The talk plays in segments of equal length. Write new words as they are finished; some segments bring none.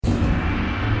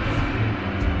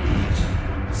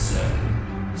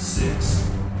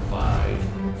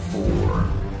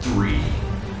3,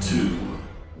 2,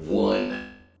 1.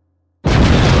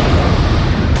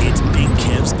 It's Big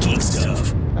Kev's Geek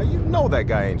Stuff. Now you know that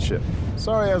guy ain't shit.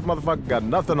 Sorry ass motherfucker got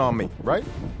nothing on me, right?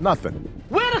 Nothing.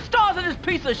 Where are the stars of this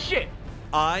piece of shit?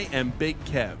 I am Big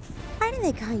Kev. Why do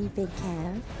they call you Big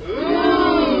Kev?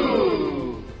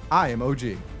 I am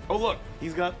OG. Oh look,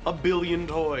 he's got a billion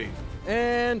toys.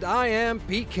 And I am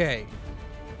PK.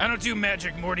 I don't do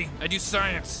magic, Morty. I do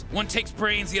science. One takes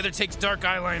brains, the other takes dark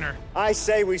eyeliner. I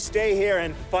say we stay here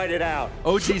and fight it out.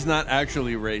 OG's not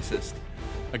actually racist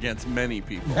against many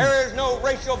people. There is no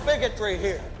racial bigotry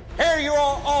here. Here you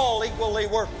are all equally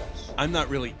worthless. I'm not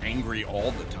really angry all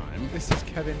the time. This is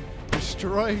Kevin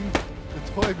destroying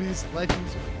the Toy Biz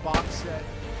Legends box set.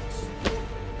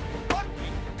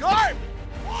 Fucking garbage!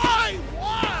 Why?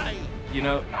 Why? You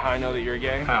know how I know that you're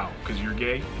gay? How? Because you're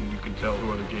gay and you can tell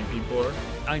who other gay people are?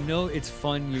 I know it's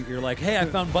fun. You're like, hey, I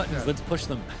found buttons. Let's push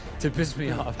them to piss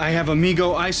me off. I have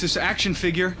Amigo Isis action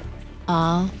figure.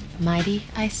 Almighty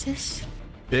Isis?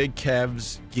 Big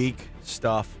Kev's Geek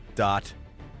Stuff.com.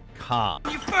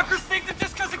 You fuckers think that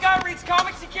just because a guy reads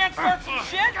comics he can't start some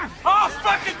shit? I'll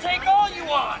fucking take all you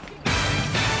want!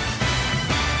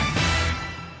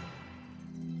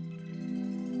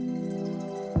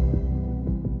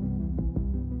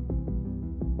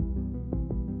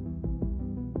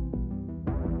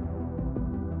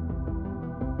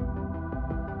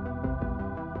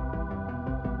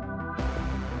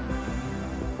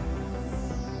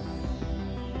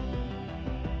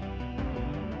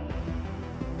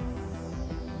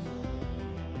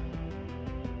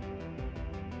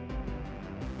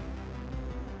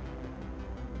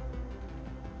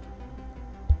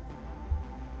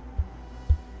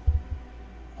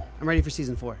 I'm ready for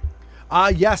season 4.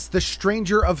 Yes, The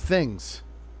Stranger of Things.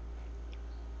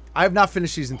 I have not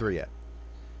finished season 3 yet.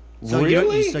 So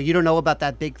really? You don't know about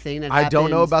that big thing that I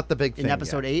don't know happened about the big thing in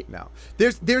episode yet. 8? No.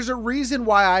 There's a reason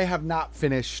why I have not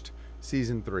finished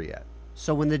season 3 yet.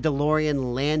 So when the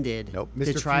DeLorean landed Nope. to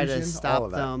Mr. try Fusion, to all stop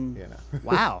of that, them. you know.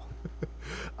 Wow.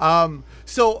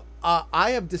 I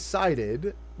have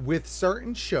decided with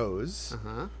certain shows,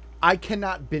 I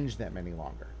cannot binge them any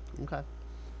longer. Okay.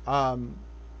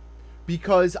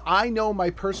 Because I know my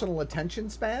personal attention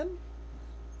span,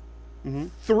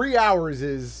 3 hours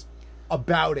is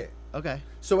about it. Okay.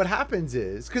 So what happens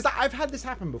is, because I've had this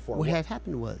happen before. What had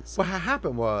happened was,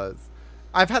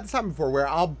 I've had this happen before where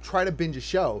I'll try to binge a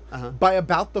show. By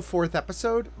about the 4th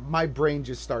episode, my brain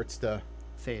just starts to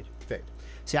fade.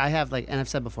 See, I have and I've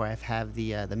said before, I have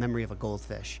the memory of a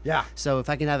goldfish. Yeah. So if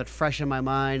I can have it fresh in my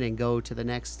mind and go to the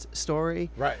next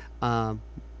story, right? I'm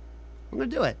gonna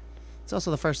do it. It's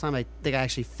also the first time I think I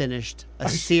actually finished a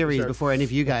series before any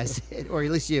of you guys did, or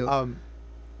at least you.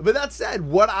 But that said,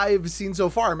 what I've seen so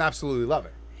far, I'm absolutely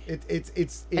loving.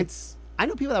 It's. I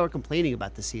know people that were complaining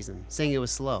about the season, saying it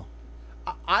was slow.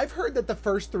 I've heard that the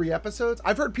first 3 episodes.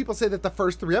 I've heard people say that the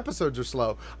first 3 episodes are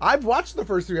slow. I've watched the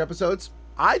first 3 episodes.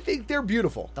 I think they're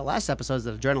beautiful. The last episode's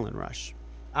an adrenaline rush.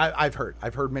 I've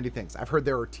heard many things. I've heard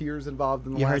there are tears involved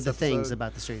in the last last episode. You heard the episode. things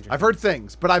about the stranger. I've heard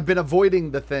things, but I've been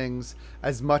avoiding the things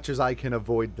as much as I can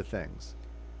avoid the things.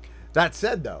 That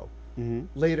said, though,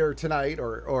 later tonight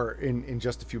or in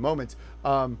just a few moments,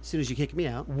 as soon as you kick me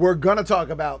out, we're gonna talk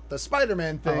about the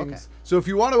Spider-Man things. Oh, okay. So if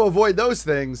you want to avoid those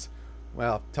things,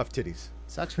 well, tough titties.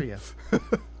 Sucks for you.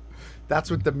 That's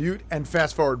what the mute and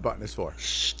fast forward button is for.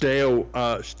 Stay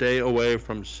away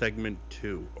from segment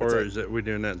 2, or is it we're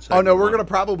doing that in segment Oh no, we're 1? gonna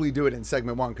probably do it in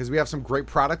segment 1 because we have some great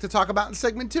product to talk about in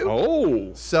segment 2.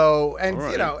 Oh, so and all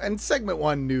right. and segment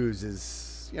 1 news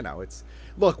is it's.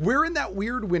 Look, we're in that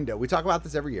weird window. We talk about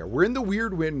this every year. We're in the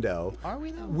weird window. Are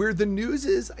we though? Where the news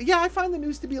is, I find the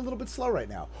news to be a little bit slow right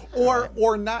now,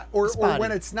 or not, or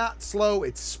when it's not slow,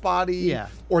 it's spotty. Yeah.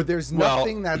 Or there's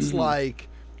nothing that's like.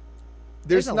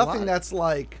 There's nothing that's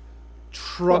like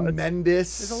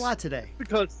tremendous. There's a lot today.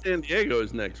 Because San Diego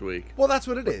is next week. Well, that's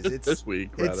what it is. It's this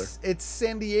week, rather. It's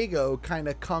San Diego kind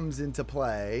of comes into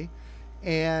play,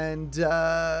 and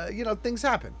things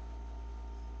happen.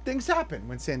 Things happen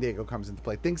when San Diego comes into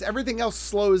play. Everything else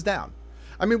slows down.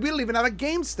 I mean, we don't even have a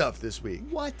game stuff this week.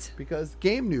 What? Because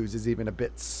game news is even a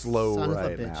bit slow Son right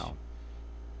of a bitch. now.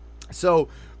 So,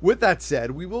 with that said,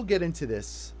 we will get into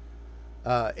this.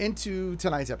 Into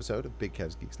tonight's episode of Big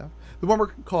Kev's Geek Stuff, the one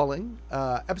we're calling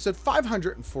episode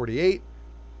 548,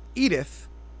 Edith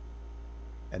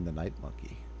and the Night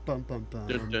Monkey. Bum, bum, bum.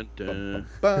 Dun,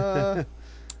 dun,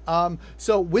 dun.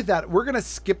 So with that, we're gonna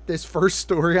skip this first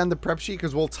story on the prep sheet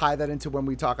because we'll tie that into when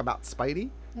we talk about Spidey.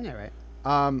 Yeah,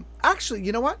 right. Actually,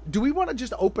 you know what? Do we want to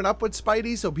just open up with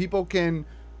Spidey so people can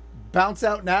bounce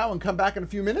out now and come back in a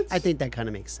few minutes? I think that kind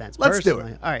of makes sense. Let's do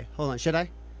it. All right, hold on. Should I?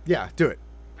 Yeah, do it.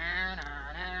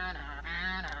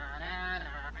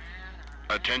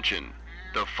 Attention.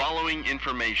 The following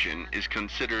information is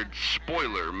considered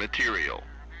spoiler material.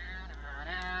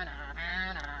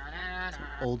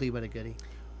 Oldie but a goodie.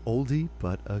 Oldie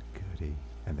but a goodie.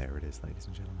 And there it is, ladies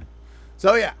and gentlemen.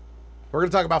 So yeah, we're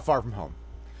going to talk about Far From Home.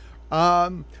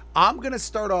 I'm going to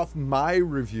start off my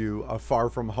review of Far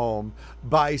From Home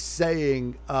by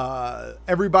saying,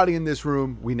 everybody in this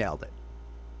room, we nailed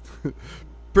it.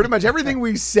 Pretty much everything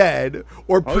we said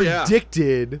or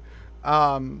predicted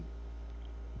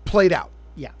played out.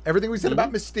 Yeah. Everything we said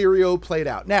about Mysterio played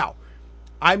out. Now,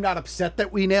 I'm not upset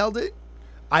that we nailed it.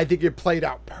 I think it played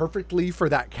out perfectly for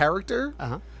that character.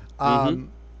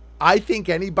 I think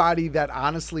anybody that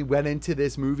honestly went into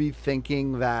this movie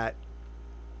thinking that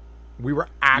we were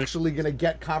actually going to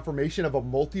get confirmation of a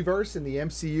multiverse in the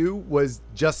MCU was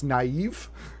just naive.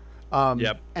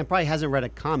 And probably hasn't read a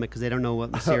comic because they don't know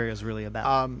what Mysterio is really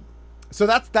about. So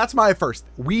that's my first.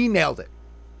 We nailed it.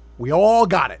 We all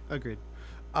got it. Agreed.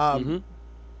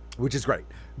 Which is great.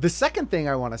 The second thing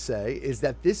I want to say is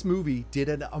that this movie did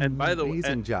an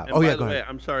amazing job. Go ahead.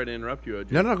 I'm sorry to interrupt you,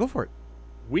 OJ. No, go for it.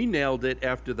 We nailed it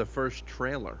after the first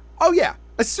trailer. Oh yeah.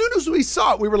 As soon as we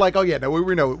saw it, we were like, "Oh yeah, no,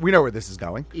 we know where this is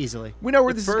going." Easily. We know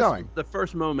where this is going. The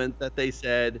first moment that they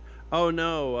said, "Oh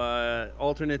no,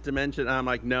 alternate dimension," I'm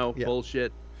like, "No,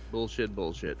 bullshit.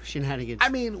 Shenanigans." I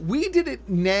mean, we didn't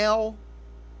nail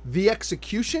the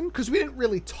execution because we didn't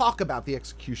really talk about the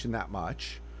execution that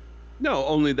much. No,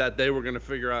 only that they were going to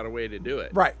figure out a way to do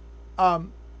it. Right.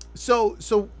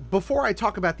 So before I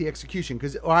talk about the execution,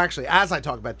 as I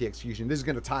talk about the execution, this is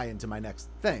going to tie into my next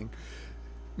thing.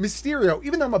 Mysterio,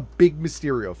 even though I'm a big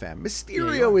Mysterio fan,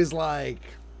 Mysterio is like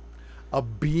a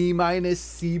B-,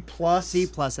 C+. C+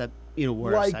 at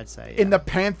worst, like, I'd say. In the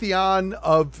pantheon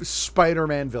of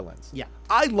Spider-Man villains. Yeah.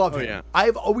 I love him. Yeah.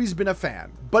 I've always been a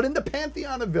fan. But in the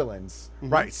pantheon of villains,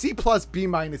 right, C+, B-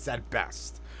 at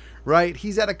best. Right,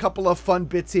 he's had a couple of fun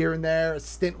bits here and there, a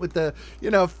stint with the,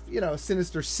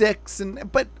 Sinister Six,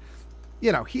 but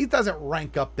he doesn't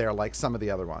rank up there like some of the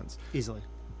other ones. Easily.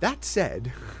 That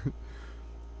said,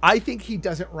 I think he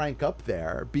doesn't rank up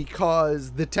there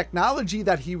because the technology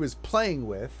that he was playing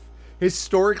with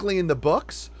historically in the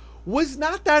books was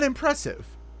not that impressive.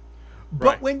 But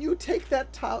Right. when you take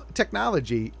that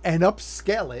technology and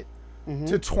upscale it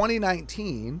to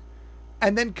 2019,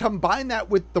 and then combine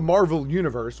that with the Marvel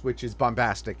Universe, which is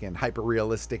bombastic and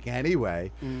hyper-realistic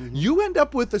anyway, you end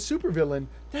up with a supervillain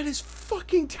that is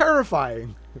fucking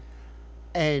terrifying.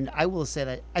 And I will say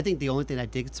that I think the only thing that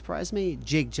did surprise me,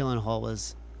 Jake Gyllenhaal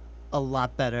was a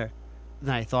lot better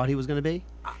than I thought he was going to be.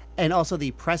 And also the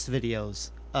press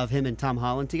videos of him and Tom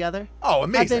Holland together. Oh,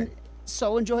 amazing. Have been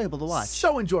so enjoyable to watch.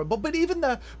 So enjoyable. But even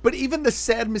the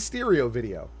sad Mysterio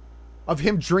video of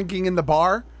him drinking in the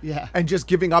bar and just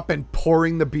giving up and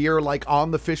pouring the beer like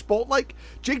on the fishbowl. Like,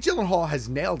 Jake Gyllenhaal has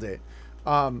nailed it.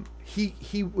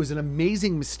 He was an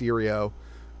amazing Mysterio.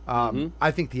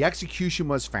 I think the execution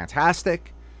was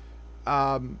fantastic.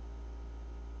 I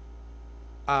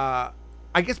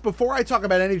guess before I talk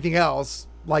about anything else,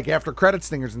 like after credit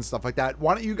stingers and stuff like that,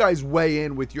 why don't you guys weigh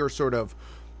in with your sort of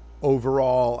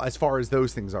overall as far as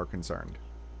those things are concerned?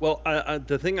 Well,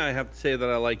 the thing I have to say that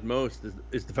I like most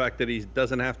is the fact that he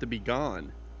doesn't have to be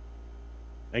gone,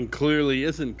 and clearly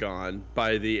isn't gone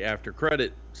by the after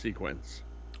credit sequence.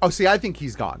 Oh, see, I think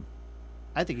he's gone.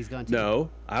 I think he's gone too.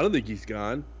 No, I don't think he's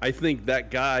gone. I think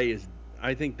that guy is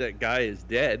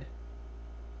dead,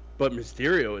 but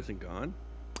Mysterio isn't gone.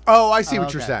 Oh, I see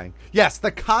what you're saying. Yes, the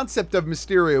concept of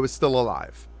Mysterio is still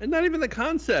alive. And not even the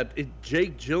concept. It's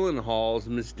Jake Gyllenhaal's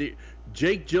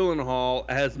Jake Gyllenhaal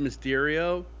as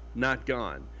Mysterio, not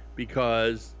gone.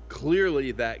 Because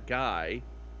clearly that guy,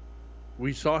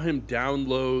 we saw him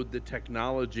download the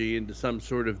technology into some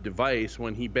sort of device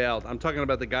when he bailed. I'm talking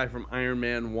about the guy from Iron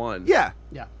Man 1. Yeah.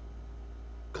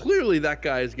 Clearly that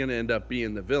guy is going to end up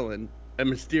being the villain, and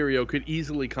Mysterio could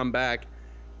easily come back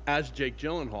as Jake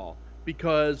Gyllenhaal.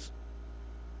 Because,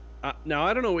 now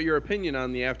I don't know what your opinion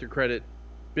on the after credit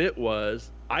bit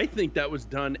was. I think that was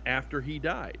done after he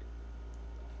died.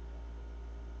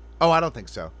 Oh, I don't think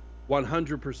so.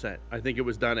 100%. I think it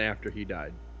was done after he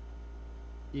died.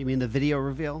 You mean the video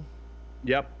reveal?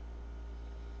 Yep.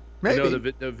 Maybe. I know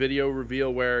the video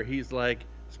reveal where he's like,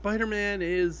 Spider-Man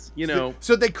is,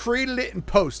 So they created it in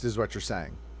post is what you're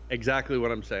saying. Exactly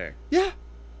what I'm saying. Yeah,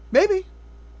 maybe.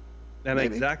 And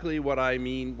exactly what I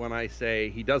mean when I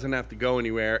say he doesn't have to go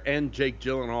anywhere, and Jake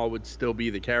Gyllenhaal would still be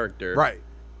the character. Right.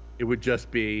 It would just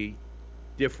be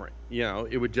different.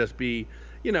 It would just be,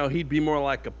 he'd be more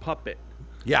like a puppet.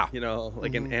 Yeah.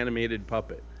 Like an animated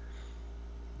puppet.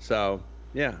 So,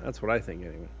 Yeah, that's what I think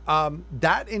anyway.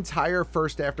 That entire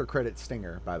first after credit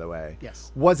stinger, by the way,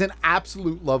 Yes. was an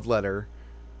absolute love letter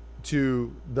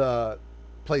to the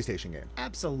PlayStation game.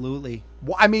 Absolutely.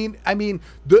 Well, I mean,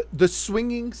 the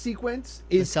swinging sequence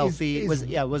is The selfie was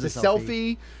a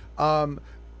selfie.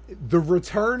 The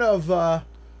return of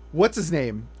what's his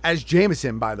name as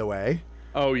Jameson, by the way.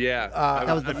 Oh yeah,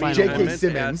 that was the final J.K. one. I meant to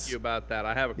Simmons. ask you about that.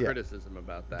 I have a criticism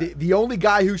about that. The only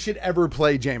guy who should ever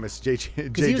play Jameson.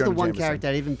 Because he was the one character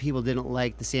that even people didn't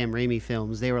like the Sam Raimi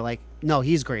films. They were like, no,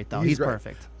 he's great though. He's great.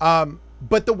 perfect.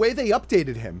 But the way they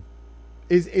updated him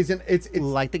it's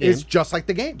like the game. It's just like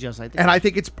the game. Just like the and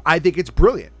game. I think it's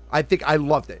brilliant. I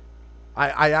loved it.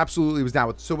 I absolutely was down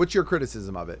with it. So what's your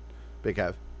criticism of it, Big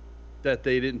Kev? That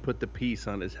they didn't put the piece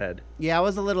on his head. Yeah, I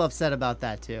was a little upset about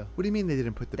that too. What do you mean they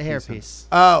didn't put the hair piece on? piece?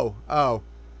 Oh.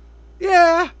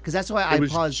 Yeah. Because that's why I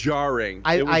was paused. jarring.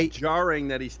 It was jarring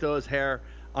that he still has hair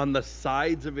on the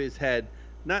sides of his head.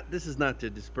 This is not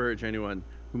to disparage anyone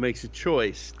who makes a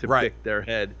choice to pick their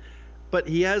head, but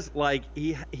he has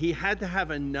he had to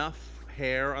have enough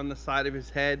hair on the side of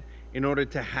his head in order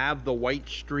to have the white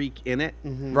streak in it.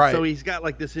 Mm-hmm. Right. So he's got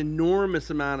like this enormous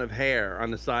amount of hair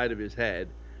on the side of his head,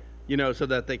 so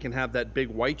that they can have that big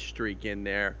white streak in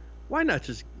there. Why not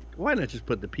just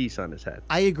put the piece on his head?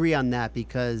 I agree on that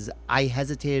because I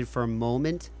hesitated for a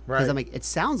moment because Right. I'm like, it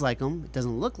sounds like him. It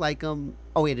doesn't look like him.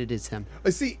 Oh wait, it is him.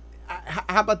 See,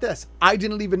 how about this? I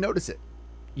didn't even notice it.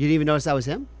 You didn't even notice that was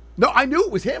him? No, I knew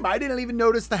it was him. I didn't even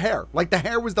notice the hair. Like the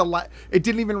hair was it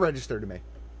didn't even register to me.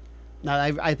 No,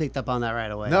 I picked up on that right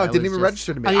away. No, it didn't even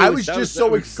register to me. I was just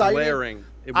so excited. Glaring.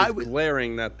 It was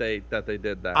glaring that they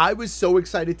did that. I was so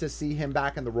excited to see him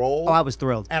back in the role. Oh, I was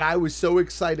thrilled. And I was so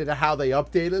excited at how they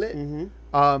updated it.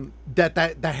 Mm-hmm.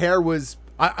 That the hair was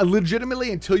I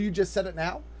legitimately, until you just said it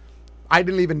now, I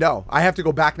didn't even know. I have to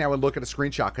go back now and look at a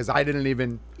screenshot because I didn't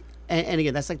even. And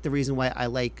again, that's like the reason why I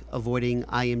like avoiding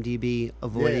IMDb,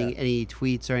 avoiding any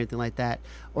tweets or anything like that.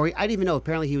 Or I didn't even know.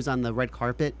 Apparently, he was on the red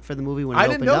carpet for the movie when it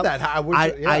opened up. I didn't know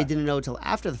that. I didn't know until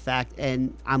after the fact,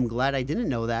 and I'm glad I didn't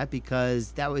know that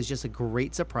because that was just a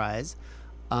great surprise.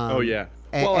 Oh yeah.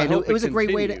 And it was a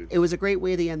great way to. It was a great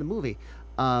way to end the movie.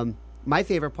 My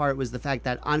favorite part was the fact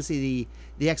that honestly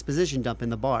the exposition dump in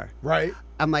the bar. Right.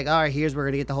 I'm like, all right, we're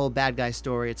gonna get the whole bad guy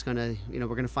story. It's gonna, we're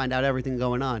gonna find out everything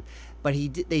going on. But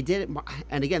they did it,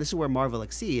 and again, this is where Marvel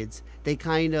exceeds. They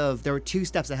were 2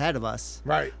 steps ahead of us.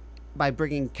 Right. By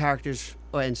bringing characters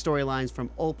and storylines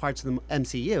from old parts of the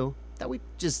MCU that we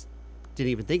just didn't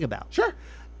even think about. Sure.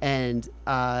 And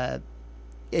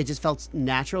it just felt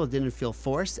natural. It didn't feel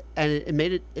forced, and it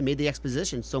made the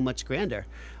exposition so much grander.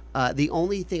 The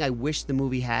only thing I wish the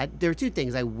movie had, there are 2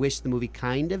 things I wish the movie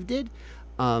kind of did.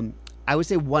 I would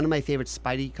say one of my favorite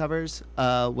Spidey covers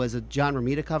was a John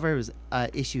Romita cover. It was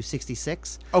issue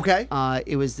 66. Okay.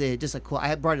 It was just a cool.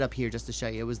 I brought it up here just to show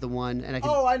you. It was the one, and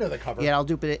I know the cover. Yeah, I'll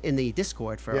do it in the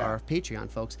Discord for our Patreon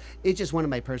folks. It's just one of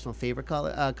my personal favorite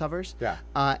covers. Yeah.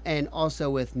 And also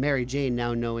with Mary Jane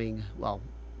now knowing,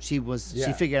 she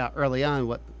figured out early on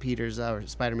what Peter's or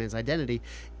Spider-Man's identity.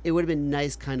 It would have been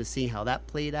nice kind of seeing how that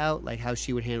played out, like how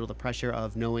she would handle the pressure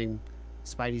of knowing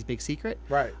Spidey's big secret,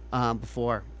 right?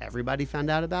 Before everybody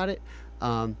found out about it.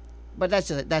 But that's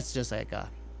just like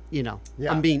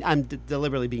I'm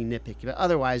deliberately being nitpicky, but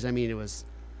otherwise, it was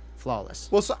flawless.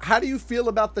 Well, so how do you feel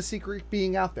about the secret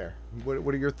being out there?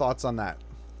 What are your thoughts on that?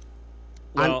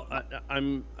 Well,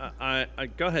 I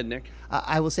go ahead, Nick.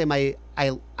 I will say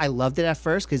I loved it at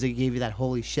first because it gave you that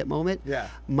holy shit moment. Yeah.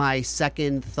 My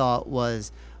second thought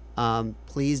was,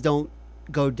 please don't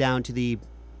go down to the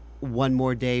one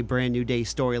more day, brand new day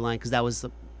storyline because that was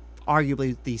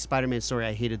arguably the Spider-Man story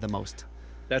I hated the most.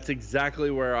 That's exactly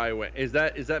where I went. Is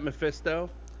that Mephisto?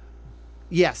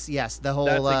 Yes. The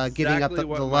whole giving up the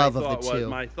love of the 2.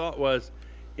 My thought was,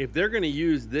 if they're going to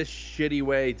use this shitty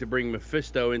way to bring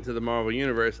Mephisto into the Marvel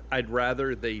Universe, I'd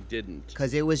rather they didn't.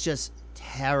 Because it was just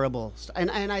terrible.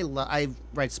 And I've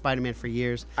read Spider-Man for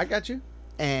years. I got you.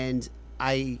 And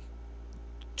I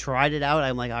tried it out.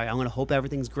 I'm like, all right, I'm going to hope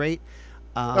everything's great.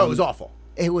 It was awful.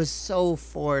 It was so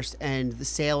forced, and the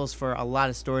sales for a lot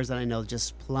of stores that I know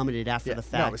just plummeted after the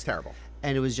fact. No, it was terrible.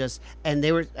 And it was just,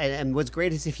 and what's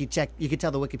great is if you check, you could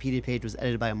tell the Wikipedia page was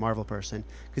edited by a Marvel person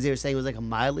because they were saying it was like a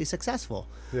mildly successful.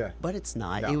 Yeah. But it's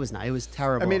not. No. It was not. It was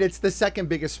terrible. It's the second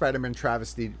biggest Spider-Man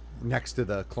travesty next to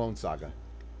the Clone Saga.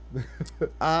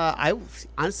 I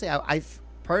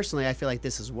personally, I feel like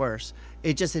this is worse.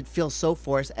 It feels so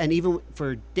forced, and even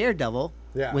for Daredevil,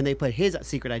 when they put his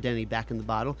secret identity back in the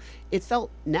bottle, it felt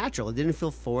natural. It didn't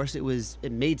feel forced.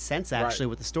 It made sense actually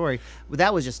with the story. But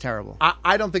that was just terrible.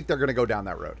 I don't think they're going to go down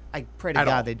that road. I pray to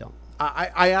God they don't.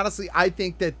 I honestly, I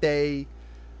think that they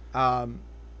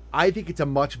I think it's a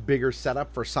much bigger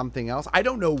setup for something else. I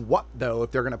don't know what, though,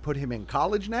 if they're going to put him in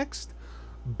college next,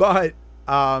 but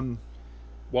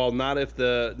well, not if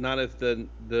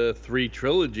the 3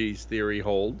 trilogies theory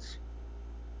holds.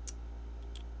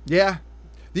 Yeah.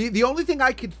 The only thing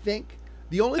I could think,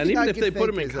 and even if they put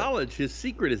him in college, his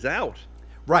secret is out.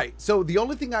 Right. So the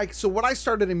only thing what I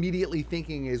started immediately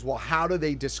thinking is, well, how do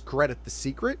they discredit the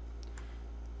secret?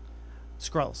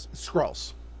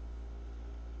 Skrulls.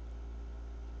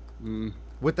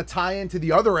 With the tie-in to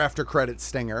the other after credits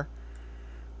stinger,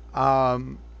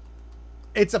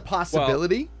 it's a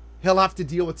possibility. He'll have to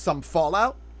deal with some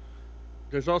fallout.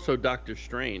 There's also Doctor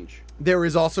Strange. There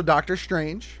is also Doctor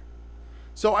Strange.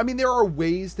 So, I mean, there are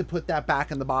ways to put that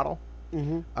back in the bottle.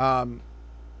 Mm-hmm.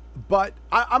 But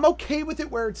I'm okay with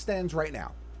it where it stands right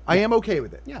now. I am okay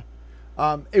with it. Yeah.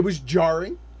 It was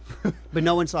jarring. But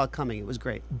no one saw it coming. It was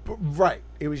great. Right.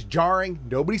 It was jarring.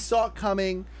 Nobody saw it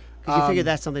coming. Because you figure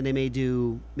that's something they may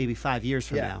do maybe 5 years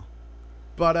from now.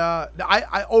 But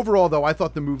I overall, though, I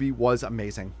thought the movie was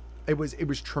amazing. It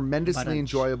was tremendously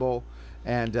enjoyable.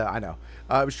 And I know.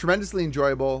 It was tremendously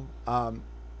enjoyable.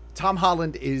 Tom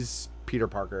Holland is Peter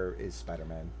Parker, is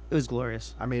Spider-Man. It was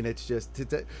glorious. I mean, it's just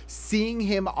seeing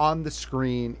him on the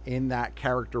screen in that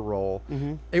character role,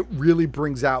 it really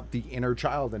brings out the inner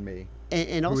child in me.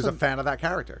 And also, who was a fan of that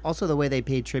character. Also, the way they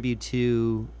paid tribute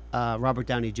to Robert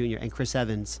Downey Jr. and Chris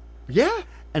Evans. Yeah.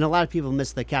 And a lot of people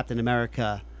missed the Captain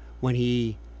America when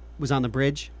he was on the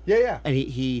bridge. Yeah. And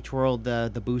he twirled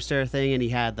the booster thing, and he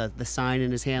had the sign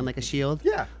in his hand like a shield.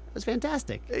 Yeah. It was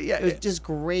fantastic. Yeah. It was just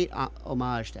great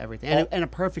homage to everything. And a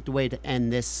perfect way to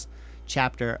end this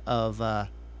chapter of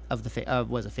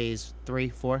was it phase 3,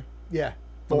 4? Yeah.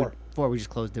 4. 4 we just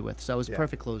closed it with. So it was a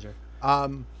perfect closure.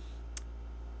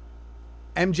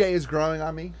 MJ is growing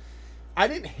on me. I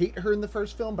didn't hate her in the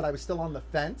first film, but I was still on the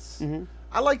fence. Mm-hmm.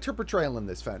 I liked her portrayal in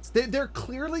this fence. They're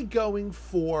clearly going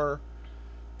for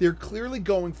ultimate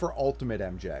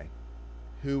MJ,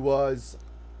 who was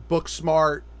book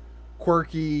smart,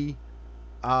 quirky.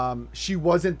 She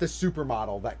wasn't the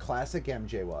supermodel that classic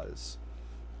MJ was.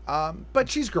 But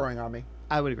she's growing on me.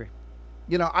 I would agree.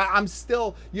 You know, I'm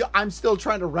still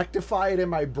trying to rectify it in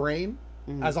my brain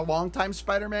as a longtime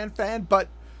Spider-Man fan, but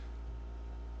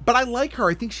I like her.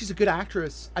 I think she's a good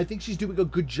actress. I think she's doing a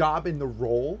good job in the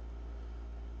role.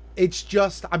 It's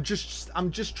just I'm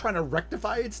just trying to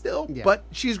rectify it still, but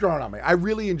she's growing on me. I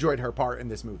really enjoyed her part in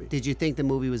this movie. Did you think the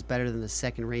movie was better than the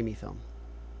second Raimi film?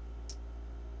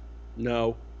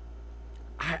 No.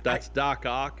 That's Doc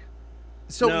Ock.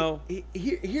 So no.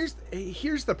 Here's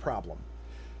the problem.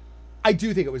 I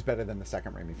do think it was better than the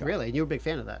second Raimi film. Really? And you were a big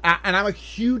fan of that. And I'm a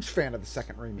huge fan of the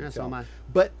second Raimi film. So am I.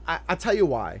 But I'll tell you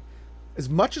why. As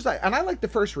much as I liked the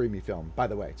first Raimi film, by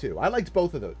the way, too. I liked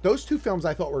both of those. Those two films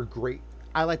I thought were great.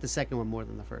 I like the second one more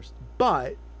than the first.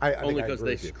 But only because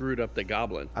they screwed up the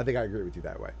Goblin. I think I agree with you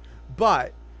that way.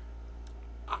 But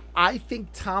I think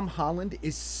Tom Holland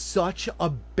is such a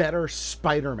better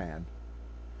Spider-Man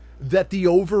that the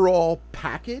overall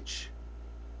package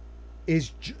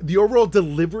the overall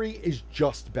delivery is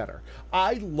just better.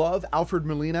 I love Alfred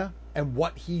Molina and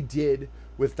what he did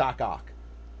with Doc Ock.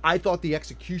 I thought the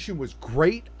execution was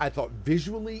great. I thought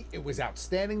visually it was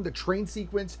outstanding. The train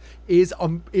sequence is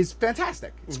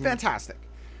fantastic. It's fantastic.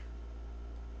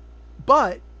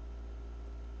 But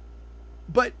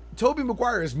Tobey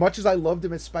Maguire, as much as I loved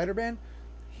him as Spider-Man,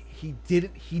 he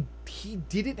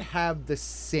didn't have the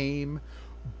same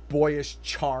boyish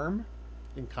charm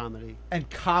and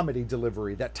comedy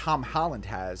delivery that Tom Holland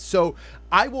has. So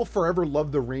I will forever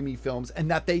love the Raimi films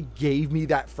and that they gave me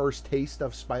that first taste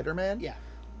of Spider-Man. Yeah.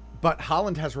 But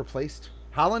Holland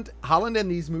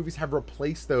and these movies have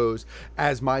replaced those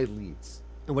as my leads.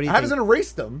 And what do you think? Hasn't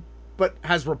erased them, but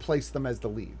has replaced them as the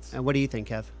leads. And what do you think,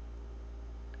 Kev?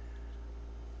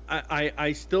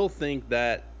 I still think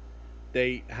that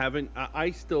they haven't.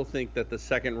 I still think that the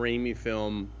second Raimi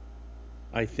film,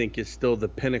 I think, is still the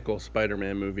pinnacle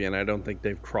Spider-Man movie, and I don't think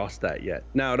they've crossed that yet.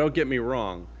 Now, don't get me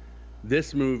wrong.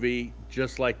 This movie,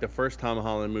 just like the first Tom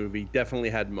Holland movie,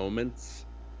 definitely had moments.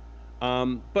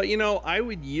 But, you know, I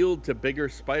would yield to bigger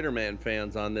Spider-Man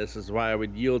fans on this, is why I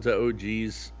would yield to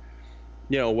OG's,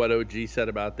 you know, what OG said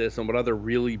about this and what other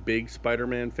really big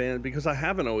Spider-Man fans, because I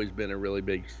haven't always been a really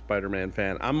big Spider-Man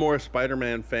fan. I'm more a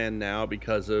Spider-Man fan now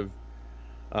because of,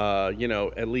 you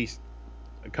know, at least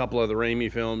a couple of the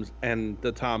Raimi films and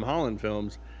the Tom Holland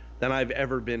films than I've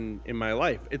ever been in my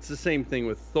life. It's the same thing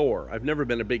with Thor. I've never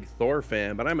been a big Thor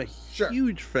fan, but I'm a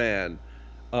huge fan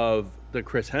of the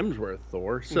Chris Hemsworth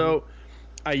Thor. So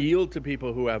I yield to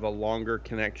people who have a longer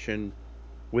connection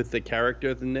with the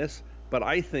character than this. But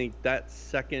I think that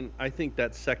second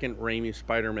Raimi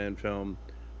Spider-Man film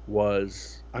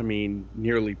was, I mean,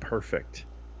 nearly perfect.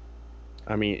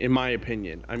 I mean, in my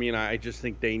opinion. I mean, I just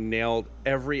think they nailed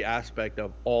every aspect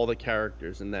of all the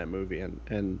characters in that movie.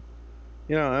 And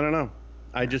you know, I don't know.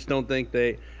 I just don't think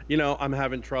they, you know, I'm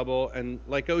having trouble. And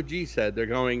like OG said, they're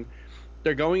going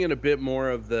in a bit more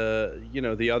of the, you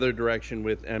know, the other direction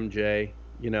with MJ,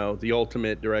 you know, the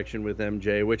ultimate direction with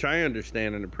MJ, which I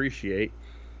understand and appreciate.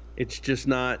 It's just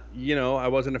not, you know, I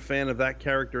wasn't a fan of that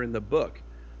character in the book.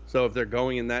 So if they're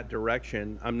going in that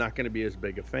direction, I'm not going to be as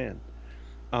big a fan.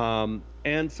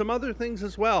 And some other things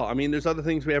as well. I mean, there's other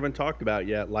things we haven't talked about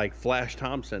yet, like Flash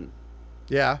Thompson.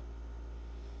 Yeah.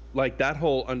 Like that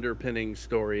whole underpinning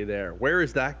story there. Where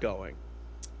is that going?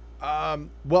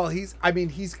 Well, he's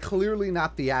clearly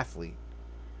not the athlete.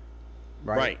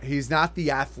 Right? He's not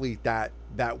the athlete that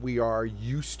we are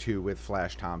used to with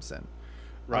Flash Thompson.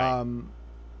 Right.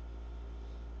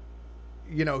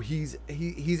 You know, he's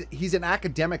an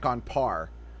academic on par.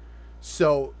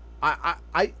 So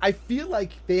I feel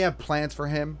like they have plans for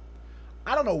him.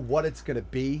 I don't know what it's going to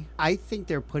be. I think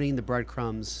they're putting the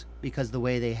breadcrumbs because the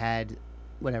way they had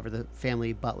whatever, the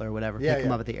family butler or whatever, pick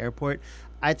him up at the airport.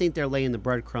 I think they're laying the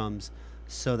breadcrumbs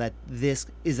so that this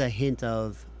is a hint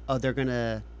of, oh, they're going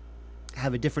to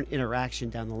have a different interaction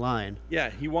down the line. Yeah,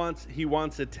 he wants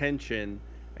attention,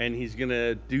 and he's going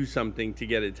to do something to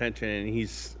get attention, and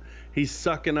he's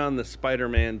sucking on the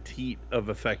Spider-Man teat of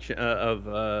affection, you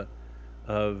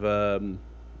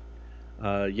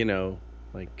know,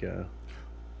 like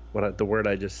what the word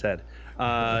I just said.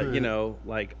 You know,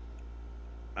 like,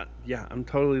 yeah, I'm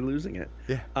totally losing it.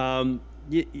 Yeah.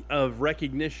 Of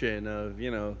recognition, of,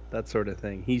 you know, that sort of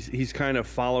thing. He's kind of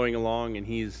following along, and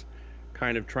he's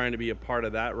kind of trying to be a part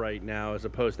of that right now, as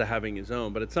opposed to having his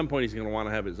own. But at some point, he's going to want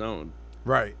to have his own.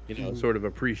 Right. You know, sort of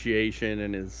appreciation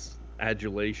and his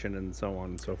adulation and so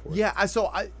on and so forth. Yeah.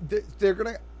 So they're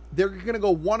gonna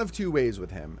go one of two ways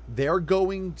with him. They're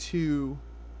going to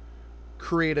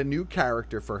create a new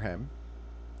character for him,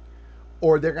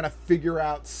 or they're gonna figure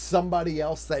out somebody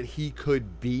else that he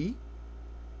could be.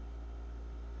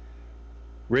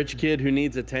 Rich kid who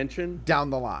needs attention down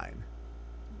the line.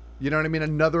 You know what I mean?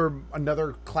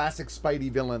 Another classic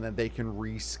Spidey villain that they can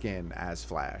reskin as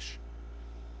Flash.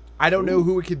 I don't know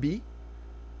who it could be.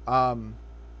 But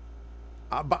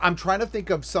I'm trying to think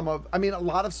of a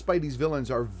lot of Spidey's villains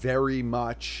are very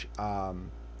much, a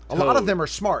lot of them are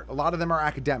smart. A lot of them are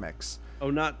academics. Oh,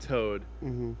 not Toad.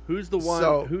 Mm-hmm. Who's the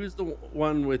one? Who's the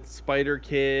one with Spider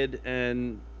Kid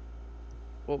and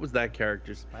what was that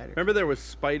character? Remember there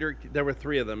was there were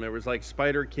three of them. It was like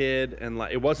Spider Kid and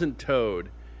like, it wasn't Toad.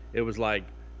 It was like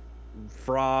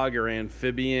Frog or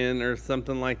Amphibian or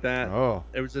something like that. Oh.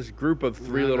 It was this group of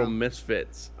three little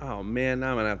misfits. Oh man,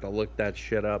 now I'm gonna have to look that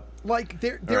shit up. Like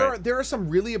there are some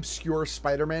really obscure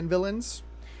Spider-Man villains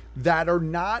that are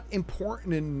not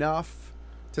important enough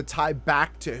to tie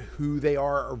back to who they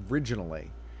are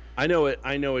originally. I know a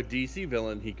DC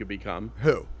villain he could become.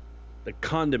 Who? The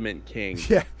Condiment King.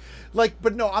 Yeah.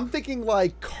 But no, I'm thinking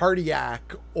like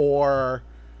Cardiac, or,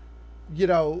 you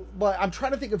know, like I'm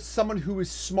trying to think of someone who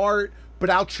is smart but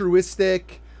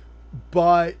altruistic,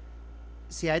 but...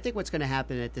 See, I think what's going to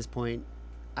happen at this point,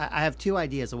 I have two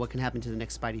ideas of what can happen to the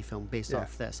next Spidey film based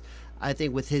off this. I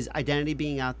think with his identity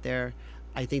being out there,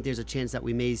 I think there's a chance that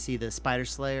we may see the Spider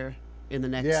Slayer in the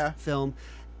next film.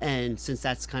 And since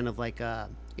that's kind of like,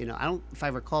 you know, if I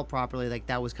recall properly, like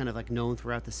that was kind of like known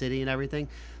throughout the city and everything.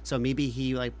 So maybe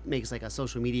he like makes like a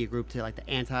social media group to like the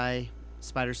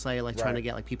anti-Spider Slayer, like trying to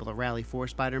get like people to rally for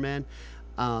Spider-Man.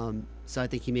 So I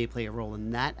think he may play a role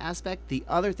in that aspect. The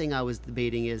other thing I was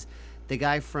debating is the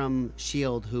guy from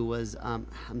S.H.I.E.L.D. who was, I'm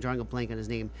drawing a blank on his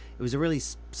name. It was a really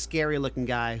scary looking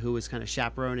guy who was kind of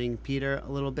chaperoning Peter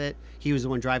a little bit. He was the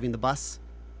one driving the bus.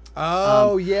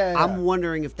 Oh, yeah. I'm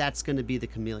wondering if that's going to be the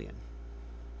Chameleon.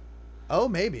 Oh,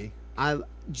 maybe.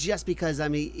 Just because, I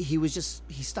mean, he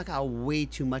stuck out way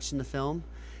too much in the film.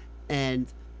 And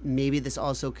maybe this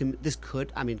also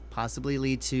could, I mean, possibly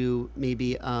lead to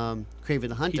maybe Kraven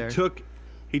the Hunter.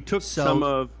 He took some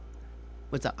of...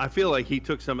 What's up? I feel like he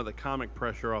took some of the comic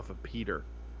pressure off of Peter.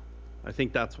 I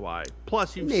think that's why.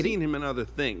 Plus, you've seen him in other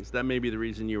things. That may be the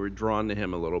reason you were drawn to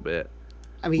him a little bit.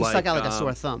 I mean, he stuck out like a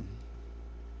sore thumb.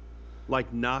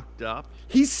 Like Knocked Up.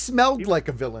 He smelled like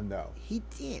a villain, though. He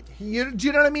did. Do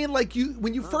you know what I mean? Like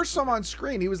when you first saw him on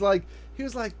screen, he was like,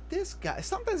 this guy,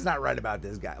 something's not right about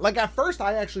this guy. Like at first,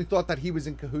 I actually thought that he was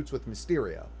in cahoots with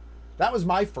Mysterio. That was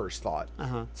my first thought.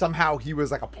 Somehow he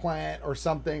was like a plant or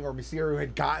something, or Mysterio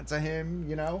had gotten to him,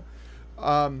 you know?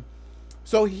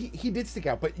 So he did stick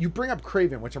out, but you bring up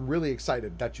Kraven, which I'm really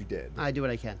excited that you did. I do what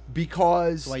I can.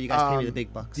 Because that's why you guys pay me the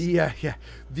big bucks. The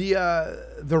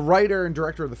writer and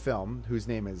director of the film, whose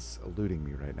name is eluding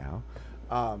me right now,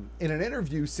 in an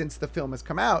interview since the film has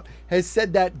come out, has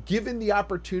said that given the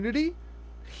opportunity,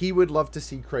 he would love to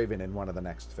see Kraven in one of the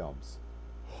next films.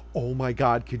 Oh my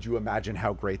God, could you imagine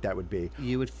how great that would be?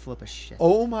 You would flip a shit.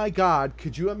 Oh my God,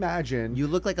 could you imagine? You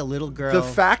look like a little girl. The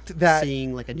fact that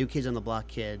seeing like a New Kids on the Block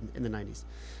kid in the 90s.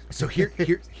 So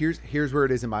here's where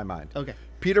it is in my mind. Okay.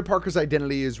 Peter Parker's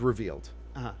identity is revealed,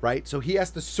 right? So he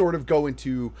has to sort of go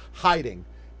into hiding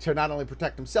to not only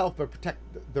protect himself but protect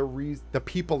the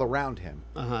people around him.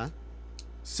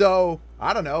 So,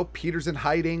 I don't know, Peter's in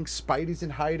hiding, Spidey's in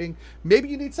hiding. Maybe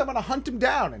you need someone to hunt him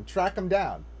down and track him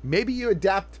down. Maybe you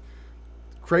adapt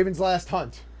Kraven's Last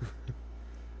Hunt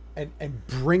and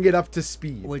bring it up to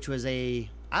speed. Which was I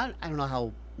don't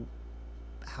know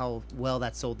how well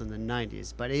that sold in the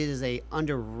 90s, but it is a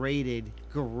underrated,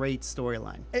 great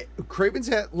storyline. Kraven's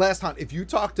Last Hunt, if you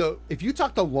talk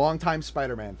to longtime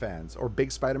Spider-Man fans or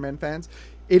big Spider-Man fans,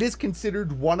 it is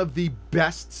considered one of the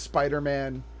best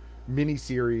Spider-Man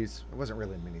miniseries. It wasn't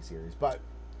really a miniseries, but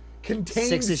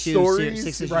contained stories.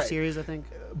 Six issue series, I think.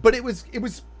 But it was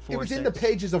in the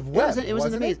pages of Web. It was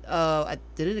in Amazing.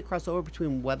 Didn't it cross over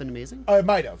between Web and Amazing? It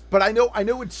might have, but I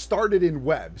know it started in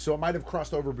Web, so it might have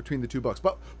crossed over between the two books.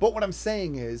 But what I'm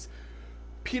saying is,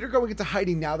 Peter going into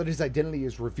hiding now that his identity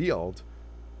is revealed,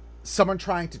 someone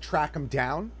trying to track him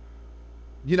down,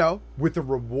 with a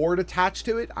reward attached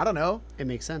to it. I don't know. It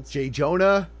makes sense. J.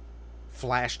 Jonah,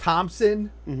 Flash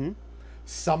Thompson,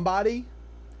 somebody.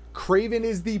 Kraven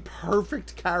is the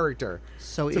perfect character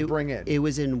to bring in. It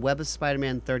was in Web of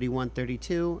Spider-Man 31,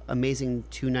 32, Amazing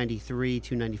 293,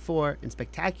 294, and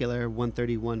Spectacular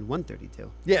 131, 132.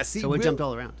 Yeah, see, so it jumped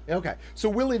all around. Okay, so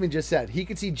Will even just said he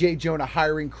could see J. Jonah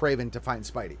hiring Kraven to find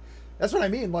Spidey. That's what I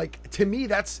mean. Like, to me,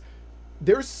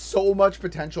 there's so much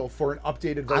potential for an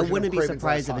updated version. I wouldn't of be Kraven's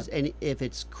surprised Last Hunt. if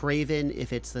it's Kraven,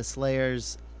 if it's the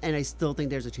Slayers, and I still think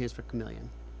there's a chance for Chameleon.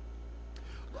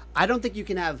 I don't think you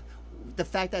can have the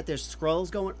fact that there's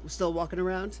Skrulls still walking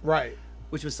around, right?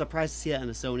 Which was surprised to see that in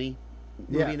a Sony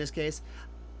movie in this case.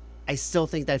 I still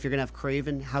think that if you're gonna have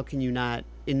Kraven, how can you not,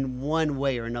 in one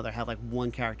way or another, have like one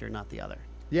character, not the other?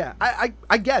 Yeah,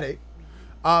 I get it.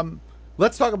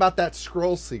 Let's talk about that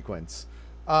Skrull sequence.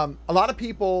 A lot of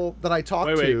people that I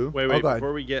talked to. Wait.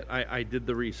 Before we get, I did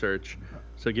the research,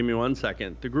 so give me 1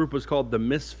 second. The group was called the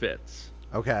Misfits.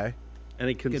 Okay. And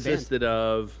it consisted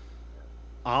of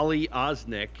Ollie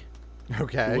Osnick, who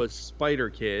was Spider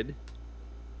Kid,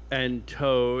 and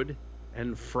Toad,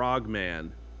 and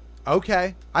Frogman.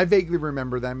 Okay. I vaguely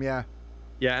remember them, yeah.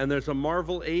 Yeah, and there's a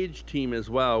Marvel Age team as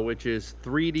well, which is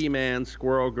 3D Man,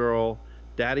 Squirrel Girl,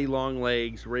 Daddy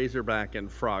Longlegs, Razorback,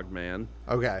 and Frogman.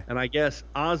 Okay. And I guess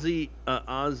Ollie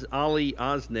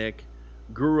Osnick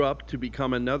grew up to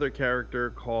become another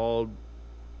character called,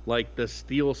 like, the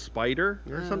Steel Spider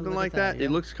or something like that. Yeah.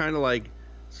 It looks kind of like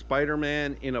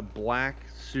Spider-Man in a black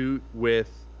suit with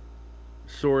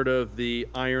sort of the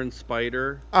Iron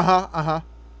Spider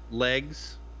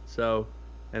legs. So,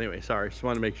 anyway, sorry. Just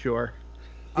want to make sure.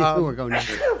 We're going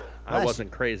next. I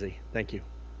wasn't crazy. Thank you.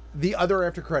 The other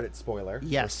after credit spoiler.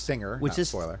 Yes. Singer. Which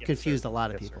just spoiler. confused a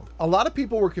lot of people. A lot of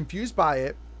people were confused by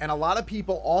it, and a lot of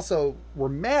people also were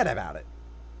mad about it.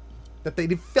 That they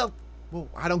felt, well,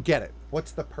 I don't get it.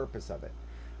 What's the purpose of it?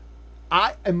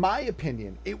 In my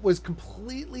opinion, it was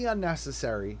completely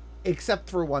unnecessary, except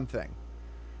for one thing.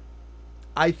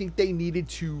 I think they needed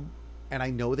to, and I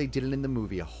know they did it in the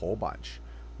movie a whole bunch,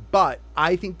 but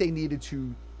I think they needed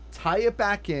to tie it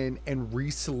back in and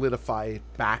re-solidify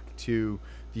it back to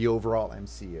the overall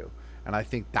MCU. And I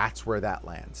think that's where that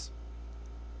lands.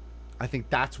 I think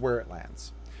that's where it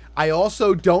lands. I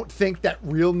also don't think that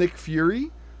real Nick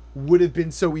Fury would have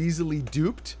been so easily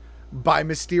duped by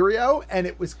Mysterio, and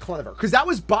it was clever. Because that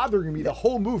was bothering me the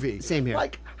whole movie. Same here.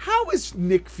 Like, how is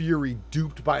Nick Fury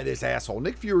duped by this asshole?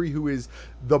 Nick Fury, who is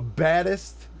the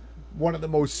baddest, one of the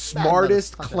most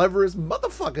smartest, cleverest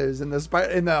motherfuckers in the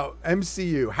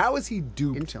MCU. How is he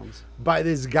duped by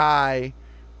this guy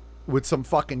with some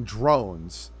fucking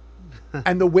drones?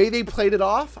 And the way they played it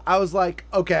off, I was like,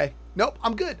 okay, nope,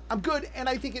 I'm good. And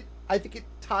I think it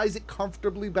ties it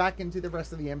comfortably back into the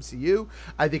rest of the MCU.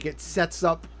 I think it sets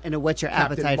up and it whets your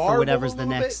appetite for whatever's the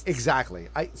next. Exactly.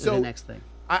 The next thing.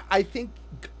 I think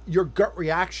your gut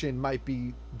reaction might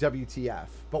be WTF,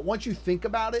 but once you think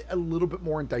about it a little bit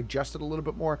more and digest it a little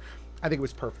bit more, I think it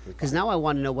was perfectly fine. Because now I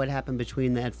want to know what happened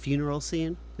between that funeral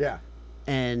scene,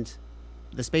 and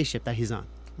the spaceship that he's on.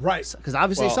 Right. Because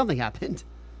obviously something happened.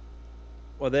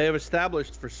 Well, they have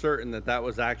established for certain that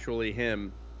was actually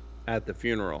him at the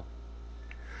funeral.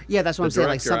 Yeah, that's what I'm saying.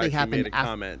 Like director something actually happened. made a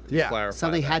comment to clarify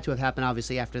something that. had to have happened,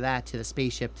 obviously, after that to the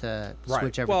spaceship to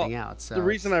switch everything out. So the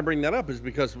reason I bring that up is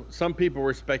because some people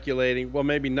were speculating. Well,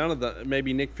 maybe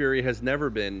maybe Nick Fury has never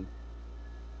been,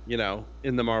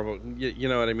 in the Marvel. You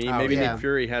know what I mean? Oh, Maybe yeah. Nick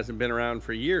Fury hasn't been around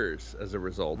for years as a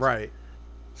result. Right.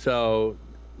 So,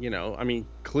 I mean,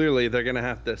 clearly they're going to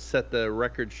have to set the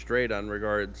record straight in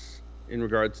regards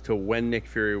to when Nick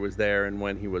Fury was there and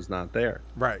when he was not there.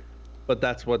 Right. But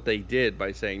that's what they did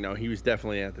by saying, no, he was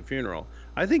definitely at the funeral.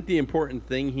 I think the important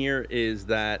thing here is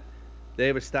that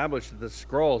they've established that the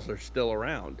Skrulls are still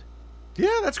around.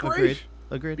 Yeah, that's great.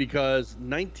 Agreed. Because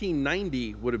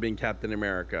 1990 would have been Captain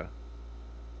America.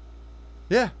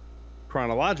 Yeah.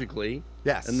 Chronologically.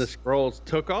 Yes. And the Skrulls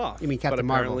took off. You mean Captain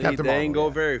Marvel? Apparently Captain they Marvel, didn't go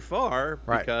yeah. very far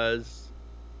Right. because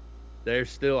they're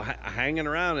still hanging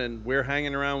around, and we're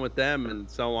hanging around with them, and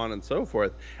so on and so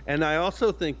forth. And I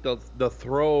also think the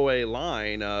throwaway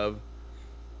line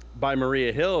by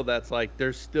Maria Hill, that's like,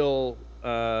 there's still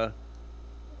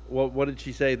what did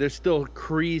she say? There's still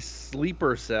Kree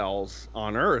sleeper cells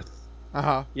on Earth.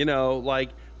 Uh-huh.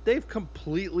 Like they've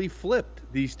completely flipped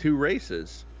these two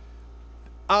races.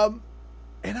 And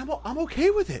I'm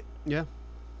okay with it. Yeah.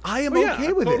 I am I'm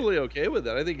okay with totally okay with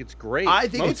it. I think it's great. I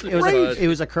think it's Mostly great. because It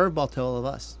was a curveball to all of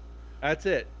us. That's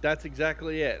it. That's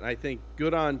exactly it. And I think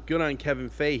good on Kevin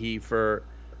Feige for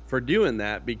doing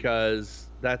that, because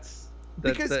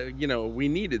we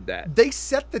needed that. They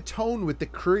set the tone with the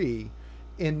Kree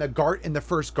in the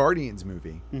first Guardians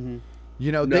movie. Mm-hmm.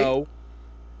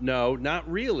 No,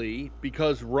 not really,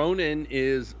 because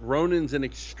Ronan's an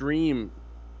extreme.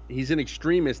 He's an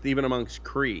extremist even amongst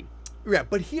Kree. Yeah,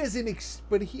 but he is an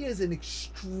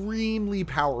extremely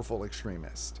powerful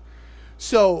extremist.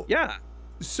 So yeah.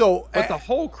 So, but the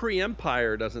whole Kree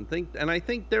Empire doesn't think, and I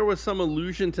think there was some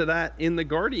allusion to that in the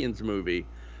Guardians movie.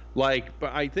 Like,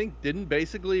 but I think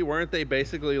weren't they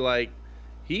basically like,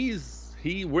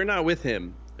 we're not with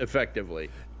him effectively.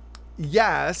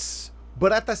 Yes,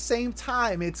 but at the same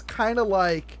time, it's kind of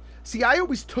like, see, I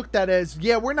always took that as,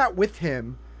 yeah, we're not with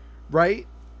him, right?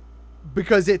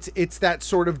 Because it's that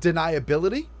sort of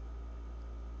deniability.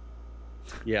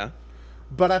 Yeah.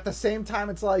 But at the same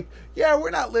time, it's like, yeah, we're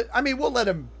not. We'll let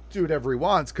him do whatever he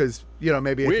wants, because at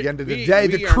the end of the day,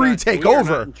 the Kree take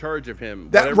over. We're not in charge of him.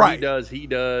 Whatever he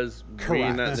does. Correct. We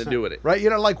have nothing to do with it. Right?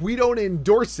 We don't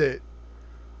endorse it,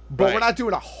 but Right. we're not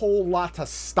doing a whole lot to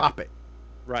stop it.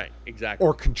 Right. Exactly.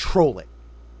 Or control it.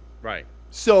 Right.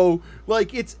 So,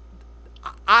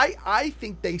 I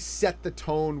think they set the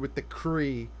tone with the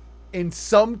Kree in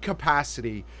some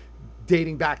capacity,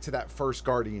 dating back to that first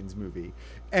Guardians movie,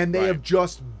 and they have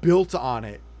just built on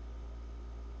it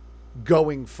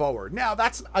going forward. Now,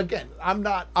 that's, again, I'm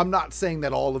not saying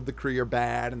that all of the Kree are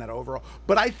bad and that overall,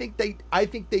 but I think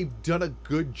they've done a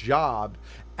good job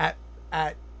at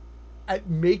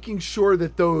making sure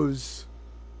that those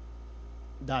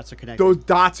dots are connected. Those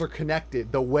dots are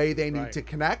connected the way they need to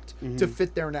connect Mm-hmm. to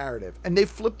fit their narrative. And they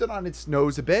flipped it on its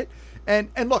nose a bit. And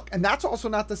look, and that's also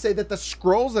not to say that the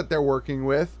Skrulls that they're working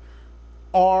with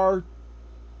are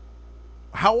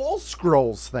how all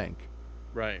Skrulls think.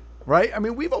 Right. Right?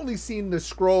 We've only seen the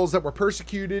Skrulls that were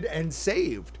persecuted and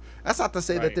saved. That's not to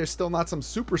say that there's still not some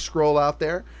super Skrull out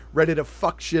there ready to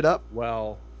fuck shit up.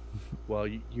 Well,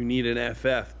 you need an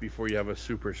FF before you have a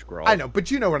super Skrull. I know, but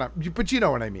you know what I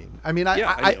mean. I know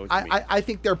what you mean. I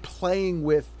think they're playing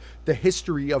with the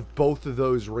history of both of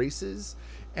those races,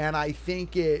 and I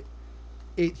think it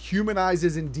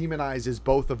humanizes and demonizes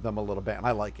both of them a little bit, and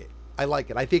I like it.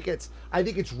 I think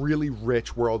it's really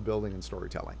rich world building and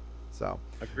storytelling. So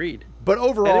agreed. But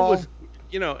overall, and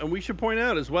it was, and we should point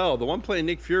out as well, the one playing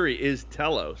Nick Fury is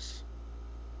Telos.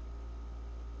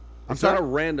 It's not a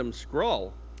random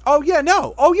Skrull. Oh yeah,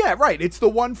 no. Oh yeah, right. It's the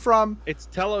one from. It's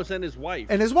Telos and his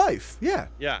wife. Yeah.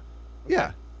 Yeah. Okay.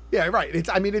 Yeah. Right.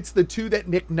 It's the two that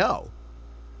Nick know,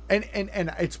 and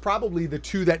it's probably the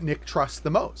two that Nick trusts the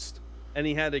most. And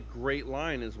he had a great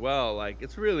line as well. Like,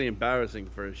 it's really embarrassing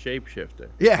for a shapeshifter.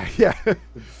 Yeah.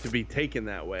 to be taken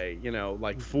that way,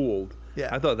 fooled. Yeah.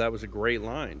 I thought that was a great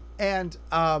line. And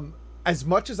as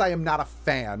much as I am not a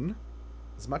fan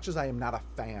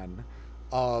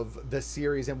of the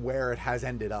series and where it has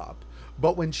ended up,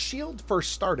 but when S.H.I.E.L.D.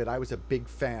 first started, I was a big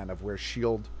fan of where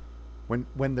S.H.I.E.L.D.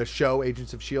 when the show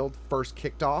Agents of S.H.I.E.L.D. first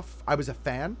kicked off, I was a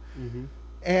fan. Mm-hmm.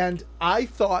 And I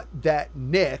thought that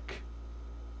Nick,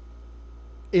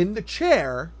 in the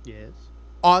chair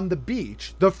on the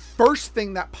beach, the first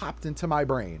thing that popped into my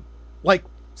brain, like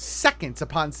seconds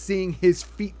upon seeing his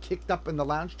feet kicked up in the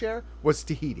lounge chair, was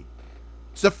Tahiti.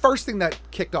 So the first thing that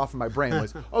kicked off in my brain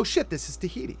was, oh shit, this is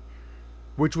Tahiti,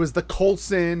 which was the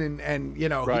Coulson and you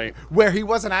know, right. where he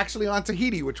wasn't actually on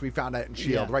Tahiti, which we found out in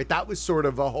S.H.I.E.L.D., Yeah. right? That was sort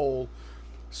of a whole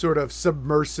sort of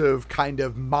submersive kind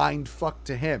of mind fuck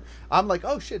to him. I'm like,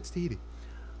 oh shit, it's Tahiti.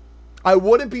 I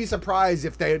wouldn't be surprised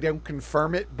if they don't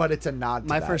confirm it, but it's a nod to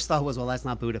My that. first thought was, well, that's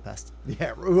not Budapest.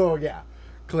 Yeah, oh yeah,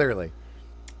 clearly.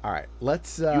 All right,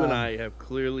 let's. You and I have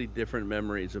clearly different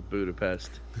memories of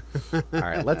Budapest. All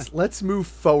right, let's move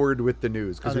forward with the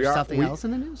news Oh, there's something else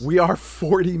in the news? We are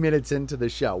 40 minutes into the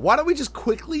show. Why don't we just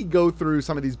quickly go through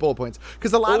some of these bullet points?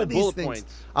 Because a lot of these things,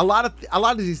 a lot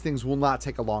of these things will not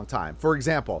take a long time. For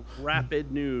example,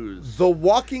 rapid news: The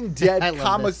Walking Dead I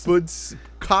love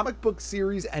comic book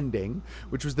series ending,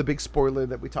 which was the big spoiler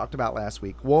that we talked about last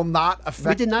week, will not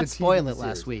affect. We did not the spoil TV it last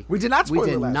series. week. We did not spoil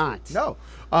it last week. No,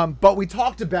 but we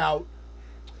talked about.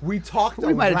 We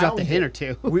might have dropped a hint or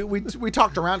two. we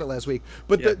talked around it last week,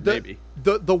 but Yeah,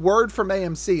 the word from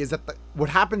AMC is that what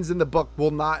happens in the book will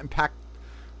not impact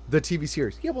the TV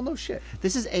series. Yeah, well, no shit.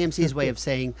 This is AMC's way of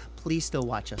saying, please still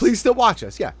watch us. Please still watch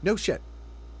us. Yeah, no shit.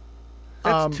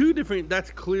 That's two different.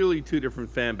 That's clearly two different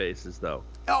fan bases, though.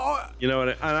 You know what?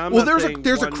 And I'm Well, not there's a saying one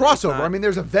is crossover. not- I mean,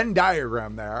 there's a Venn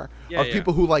diagram there Yeah, of yeah.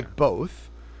 people who like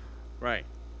both. Right.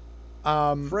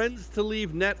 Friends to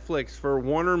leave Netflix for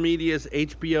Warner Media's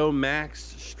HBO Max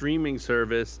streaming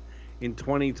service in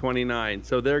 2029.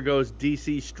 So there goes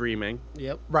DC streaming.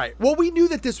 Yep. Right. Well, we knew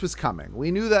that this was coming. We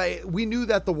knew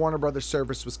that the Warner Brothers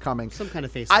service was coming. Some kind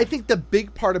of face. I think the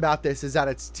big part about this is that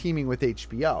it's teaming with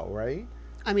HBO, right?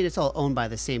 I mean, it's all owned by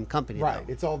the same company. Right.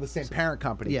 Though. It's all the same parent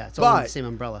company. Yeah, it's all under the same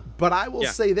umbrella. But I will Yeah.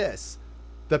 say this.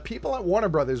 The people at Warner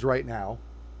Brothers right now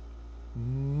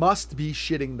must be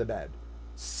shitting the bed.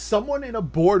 Someone in a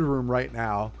boardroom right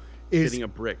now is Hitting a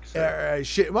brick. So.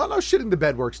 well, no, shitting the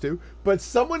bed works too. But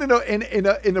someone in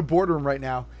a boardroom right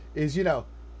now is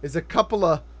a couple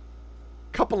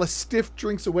of stiff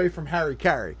drinks away from Harry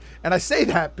Carey. And I say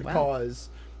that because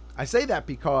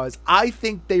I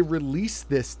think they released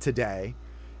this today,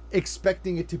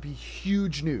 expecting it to be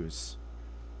huge news.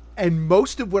 And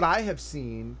most of what I have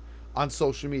seen on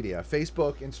social media,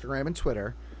 Facebook, Instagram, and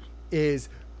Twitter, is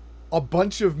a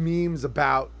bunch of memes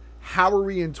about how are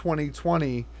we in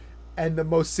 2020, and the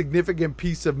most significant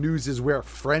piece of news is where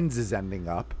Friends is ending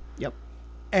up. Yep.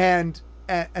 And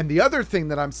the other thing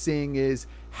that I'm seeing is,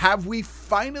 have we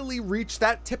finally reached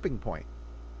that tipping point?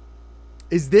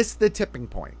 Is this the tipping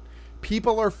point?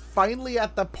 People are finally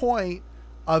at the point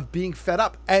of being fed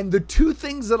up. And the two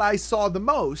things that I saw the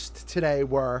most today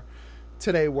were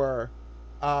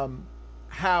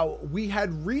how we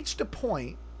had reached a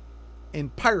point in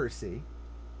piracy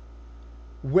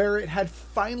where it had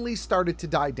finally started to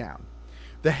die down.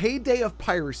 The heyday of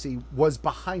piracy was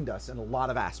behind us in a lot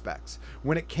of aspects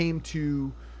when it came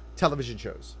to television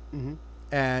shows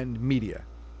and media.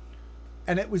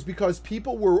 And it was because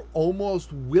people were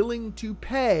almost willing to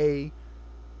pay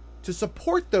to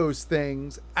support those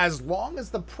things as long as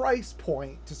the price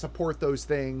point to support those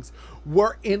things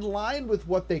were in line with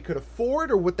what they could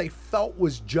afford or what they felt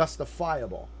was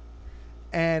justifiable.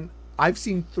 And I've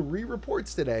seen 3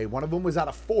 reports today. One of them was out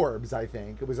of Forbes, I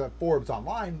think. It was a Forbes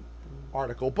Online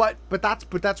article, but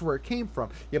that's where it came from.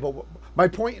 Yeah, but my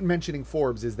point in mentioning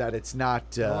Forbes is that it's not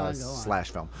Go on. slash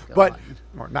film, Go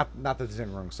or not that there's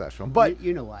anything wrong with slash film, but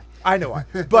you know why. I know why.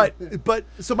 But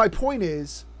so my point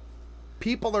is,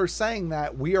 people are saying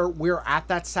that we're at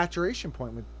that saturation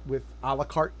point with a la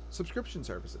carte subscription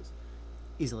services.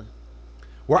 Easily.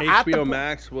 We're at the HBO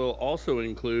Max will also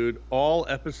include all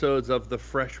episodes of The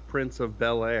Fresh Prince of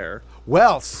Bel-Air.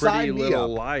 Well, Pretty sign me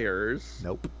Little up. Liars.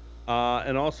 Nope.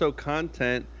 And also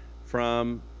content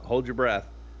from, hold your breath,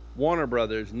 Warner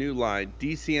Brothers, New Line,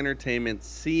 DC Entertainment,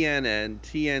 CNN,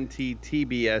 TNT,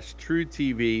 TBS, True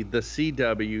TV, The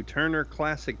CW, Turner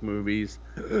Classic Movies,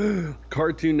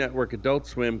 Cartoon Network, Adult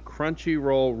Swim,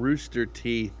 Crunchyroll, Rooster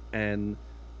Teeth, and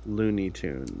Looney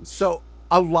Tunes. So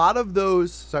a lot of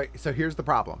those. So here's the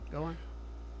problem. Go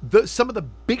on. Some of the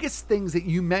biggest things that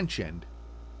you mentioned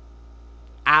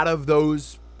out of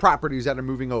those properties that are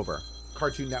moving over: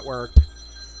 Cartoon Network,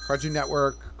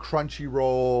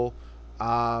 Crunchyroll,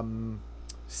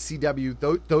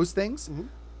 CW, those things,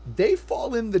 they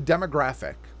fall in the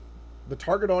demographic, the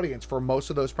target audience for most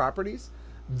of those properties.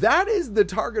 That is the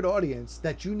target audience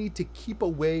that you need to keep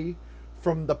away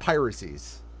from the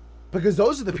piracies, because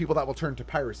those are the people that will turn to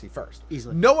piracy first.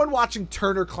 Easily. No one watching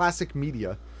Turner Classic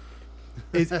Media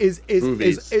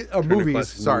movies.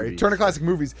 Turner Classic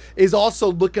Movies is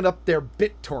also looking up their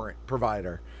BitTorrent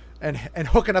provider and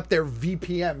hooking up their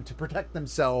VPN to protect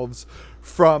themselves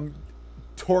from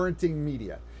torrenting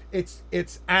media. It's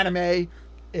anime,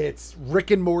 It's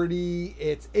Rick and Morty.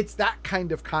 It's that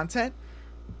kind of content.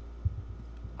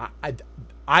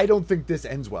 I don't think this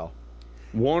ends well.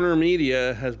 Warner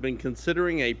Media has been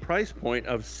considering a price point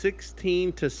of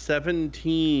 $16 to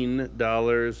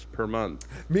 $17 per month.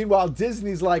 Meanwhile,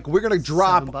 Disney's like, we're going to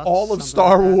drop all of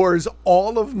Star Wars,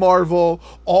 all of Marvel,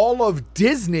 all of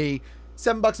Disney,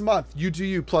 $7 a month. You do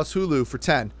you plus Hulu for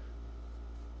 $10.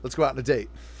 Let's go out on a date.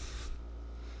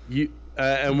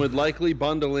 And would likely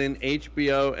bundle in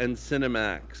HBO and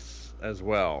Cinemax as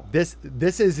well. This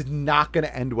is not going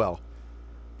to end well.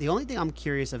 The only thing I'm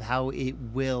curious of how it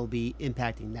will be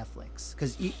impacting Netflix,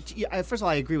 because first of all,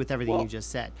 I agree with everything you just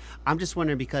said. I'm just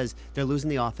wondering because they're losing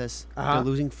The Office, they're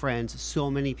losing Friends. So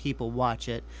many people watch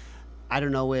it. I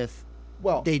don't know if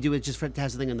they do it just to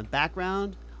have something in the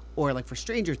background, or like for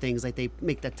Stranger Things, like they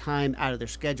make that time out of their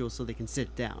schedule so they can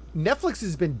sit down. Netflix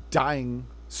has been dying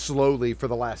slowly for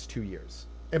the last 2 years,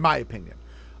 in my opinion.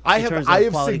 I have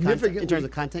significantly in terms of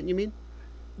content. You mean?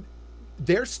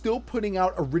 They're still putting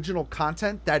out original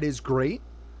content that is great.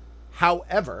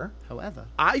 However,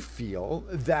 I feel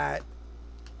that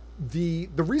the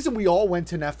reason we all went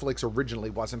to Netflix originally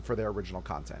wasn't for their original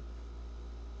content.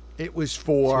 It was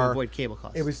to avoid cable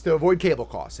costs. It was to avoid cable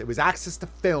costs. It was access to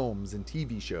films and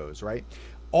TV shows, right?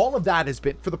 All of that has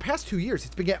been, for the past 2 years,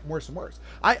 it's been getting worse and worse.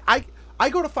 I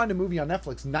go to find a movie on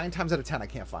Netflix, 9 times out of 10, I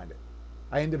can't find it.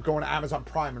 I end up going to Amazon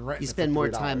Prime and renting it. You spend more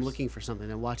time looking for something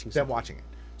than watching something.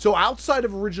 So outside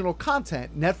of original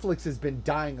content, Netflix has been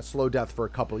dying a slow death for a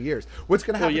couple of years. What's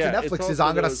going to happen to Netflix is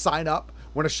I'm going to sign up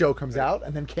when a show comes out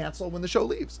and then cancel when the show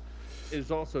leaves. It's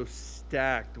also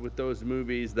stacked with those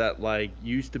movies that like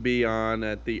used to be on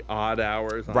at the odd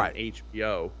hours on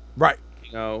HBO. Right.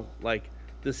 You know, like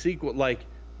the sequel, like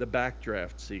the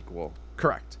Backdraft sequel.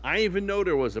 Correct. I didn't even know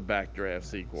there was a Backdraft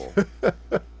sequel.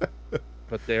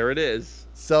 But there it is.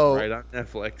 So right on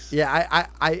Netflix. Yeah,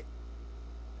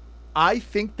 I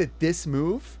think that this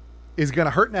move is going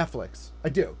to hurt Netflix. I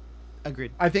do.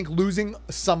 Agreed. I think losing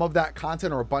some of that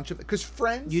content or a bunch of it, because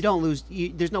Friends, you don't lose.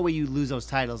 There's no way you lose those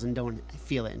titles and don't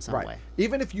feel it in some way.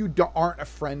 Even if you aren't a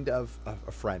friend of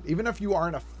a friend, even if you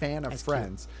aren't a fan of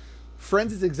Friends,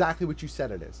 Friends is exactly what you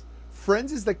said it is.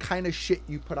 Friends is the kind of shit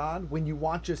you put on when you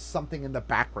want just something in the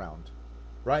background,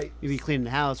 right? Maybe cleaning the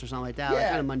house or something like that. Yeah, like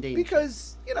kind of mundane.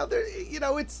 Because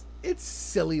it's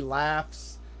silly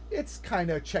laughs. It's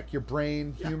kind of check your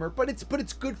brain humor, but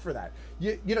it's good for that.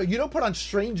 You don't put on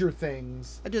Stranger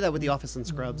Things. I do that with The Office and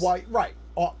Scrubs. Right.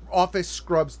 Office,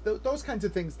 Scrubs, those kinds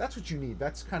of things. That's what you need.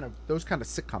 That's those kind of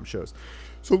sitcom shows.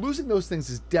 So losing those things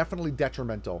is definitely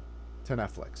detrimental to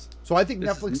Netflix. So I think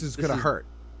Netflix is going to hurt.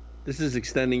 This is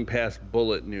extending past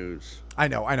Bullet news. I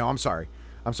know. I'm sorry.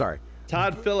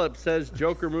 Todd Phillips says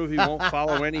Joker movie won't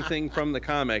follow anything from the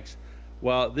comics.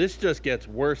 Well, this just gets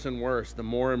worse and worse the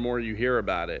more and more you hear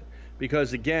about it.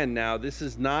 Because, again, now this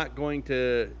is not going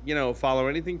to, follow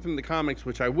anything from the comics,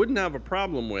 which I wouldn't have a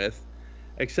problem with,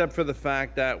 except for the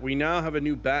fact that we now have a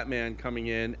new Batman coming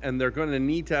in, and they're going to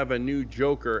need to have a new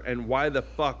Joker, and why the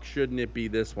fuck shouldn't it be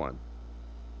this one?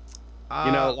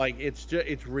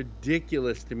 It's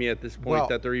ridiculous to me at this point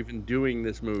that they're even doing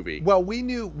this movie. Well, we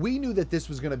knew that this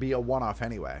was going to be a one-off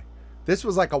anyway. This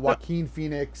was like a Joaquin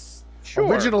Phoenix...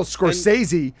 original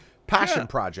Scorsese passion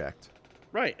project.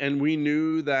 Right, and we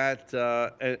knew that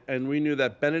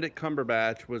Benedict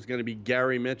Cumberbatch was going to be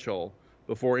Gary Mitchell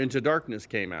before Into Darkness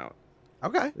came out.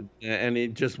 Okay. And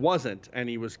it just wasn't, and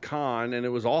he was Khan, and it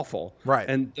was awful. Right.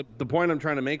 And the point I'm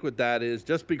trying to make with that is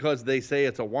just because they say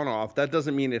it's a one-off, that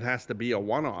doesn't mean it has to be a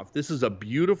one-off. This is a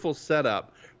beautiful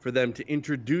setup for them to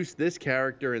introduce this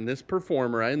character and this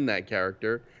performer and that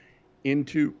character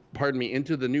into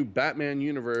the new Batman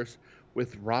universe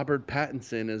with Robert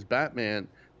Pattinson as Batman.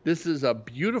 This is a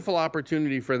beautiful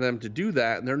opportunity for them to do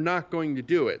that, and they're not going to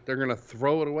do it. They're going to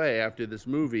throw it away after this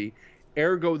movie.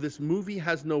 Ergo, this movie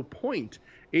has no point.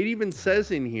 It even says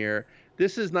in here,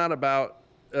 this is not about,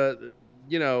 we're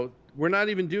not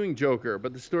even doing Joker,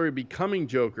 but the story of becoming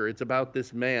Joker. It's about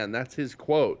this man. That's his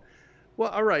quote.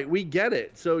 Well, all right, we get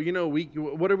it. So,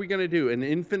 what are we going to do? An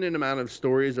infinite amount of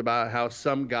stories about how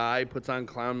some guy puts on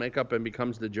clown makeup and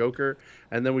becomes the Joker,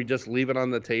 and then we just leave it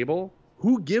on the table?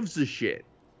 Who gives a shit?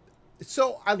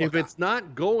 So, if it's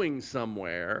not going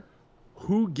somewhere,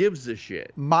 who gives a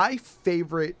shit?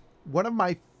 One of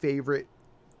my favorite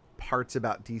parts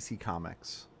about DC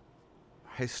Comics,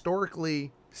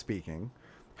 historically speaking,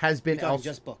 has been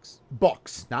just books.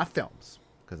 Books, not films,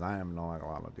 because I am not a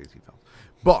lot of DC films.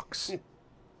 Books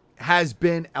has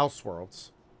been Elseworlds.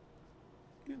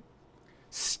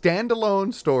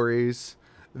 Standalone stories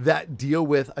that deal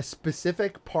with a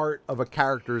specific part of a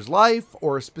character's life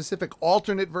or a specific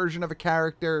alternate version of a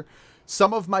character.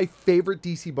 some of my favorite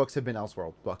DC books have been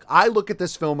Elseworlds book. I look at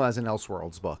this film as an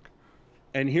Elseworlds book.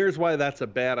 And here's why that's a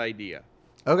bad idea.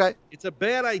 Okay. It's a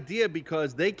bad idea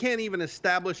because they can't even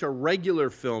establish a regular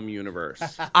film universe.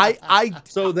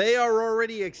 So they are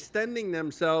already extending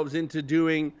themselves into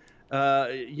doing,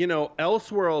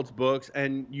 Elseworlds books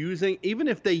and using, even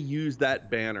if they use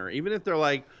that banner, even if they're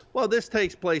like, well, this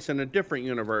takes place in a different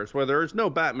universe where there is no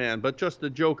Batman, but just the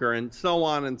Joker and so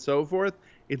on and so forth.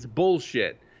 It's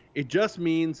bullshit. It just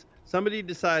means somebody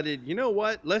decided, you know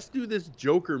what, let's do this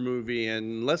Joker movie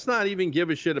and let's not even give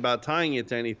a shit about tying it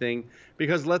to anything,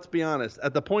 because let's be honest,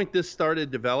 at the point this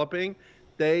started developing,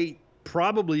 they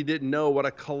probably didn't know what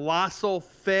a colossal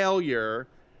failure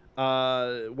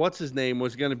what's his name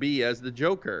was going to be as the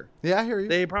Joker. Yeah, I hear you.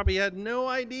 They probably had no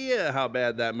idea how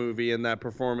bad that movie and that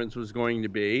performance was going to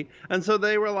be. And so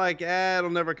they were like,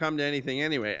 it'll never come to anything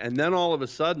anyway. And then all of a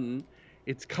sudden,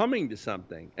 it's coming to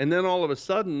something. And then all of a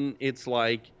sudden, it's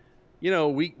like,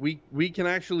 we can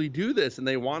actually do this, and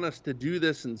they want us to do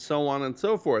this, and so on and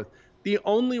so forth. The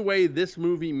only way this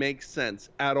movie makes sense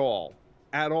at all,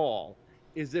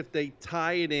 is if they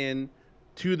tie it in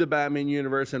to the Batman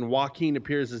universe and Joaquin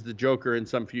appears as the Joker in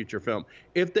some future film.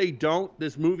 If they don't,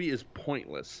 this movie is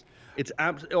pointless. It's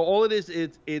all it is.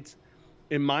 It's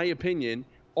in my opinion,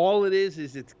 all it is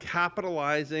it's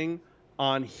capitalizing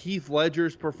on Heath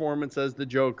Ledger's performance as the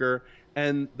Joker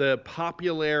and the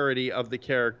popularity of the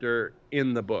character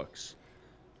in the books,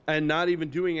 and not even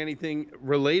doing anything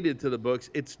related to the books.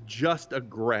 It's just a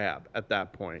grab at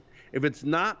that point. If it's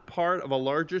not part of a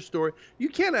larger story, you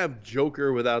can't have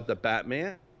Joker without the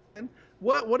Batman.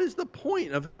 What is the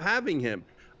point of having him?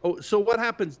 Oh, so what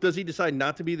happens? Does he decide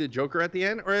not to be the Joker at the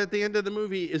end? Or at the end of the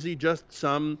movie, is he just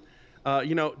some,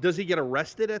 does he get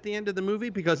arrested at the end of the movie?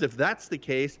 Because if that's the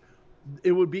case,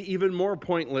 it would be even more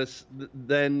pointless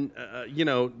than,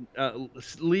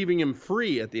 leaving him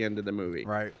free at the end of the movie.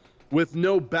 Right. With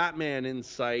no Batman in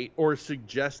sight or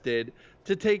suggested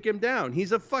to take him down.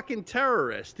 He's a fucking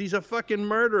terrorist. He's a fucking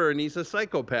murderer, and he's a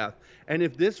psychopath. And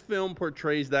if this film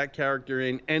portrays that character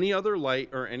in any other light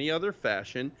or any other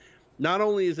fashion, not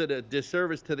only is it a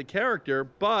disservice to the character,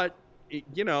 but,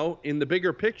 in the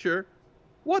bigger picture,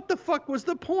 what the fuck was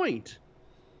the point?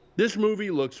 This movie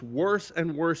looks worse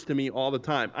and worse to me all the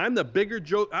time. I'm the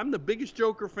biggest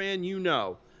Joker fan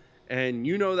and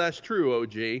that's true,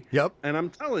 OG. Yep. And I'm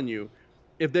telling you,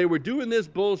 if they were doing this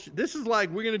bullshit, this is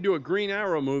like we're going to do a Green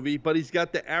Arrow movie, but he's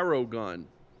got the arrow gun.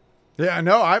 Yeah,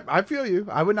 no, I feel you.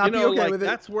 I would not be okay with it.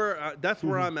 That's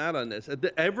where I'm at on this.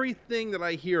 Everything that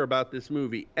I hear about this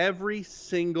movie, every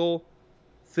single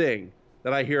thing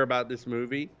that I hear about this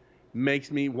movie makes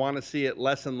me want to see it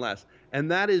less and less. And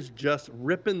that is just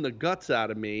ripping the guts out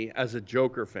of me as a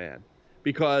Joker fan.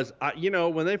 Because,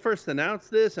 when they first announced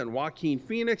this and Joaquin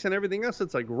Phoenix and everything else,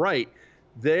 it's like, right,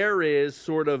 there is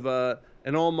sort of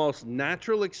an almost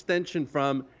natural extension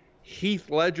from Heath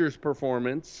Ledger's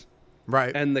performance,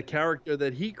 right, and the character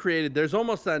that he created. There's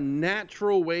almost a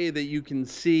natural way that you can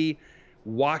see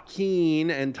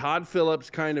Joaquin and Todd Phillips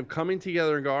kind of coming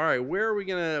together and go, all right, where are we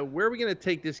gonna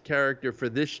take this character for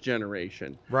this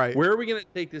generation? Right. Where are we gonna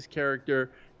take this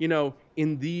character,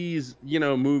 in these,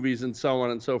 movies and so on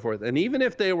and so forth? And even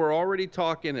if they were already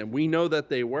talking, and we know that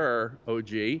they were,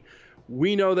 OG,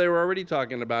 we know they were already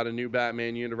talking about a new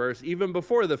Batman universe even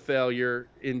before the failure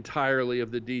entirely of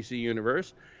the DC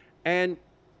universe. And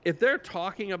if they're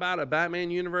talking about a Batman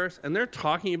universe and they're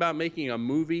talking about making a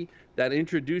movie that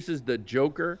introduces the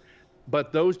Joker,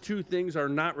 but those two things are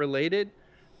not related,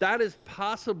 that is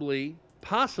possibly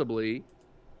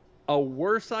a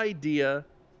worse idea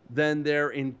than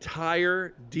their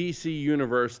entire DC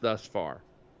universe thus far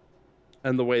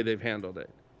and the way they've handled it.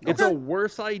 Okay. It's a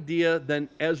worse idea than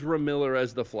Ezra Miller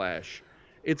as the Flash.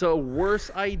 It's a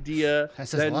worse idea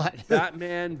than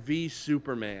Batman v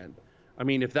Superman. I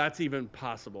mean, if that's even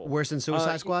possible. Worse than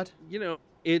Suicide Squad?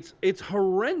 It's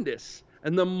horrendous.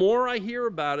 And the more I hear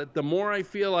about it, the more I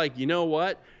feel like, you know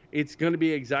what? It's going to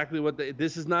be exactly what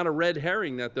this is not a red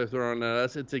herring that they're throwing at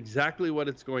us. It's exactly what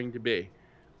it's going to be.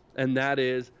 And that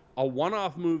is a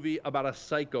one-off movie about a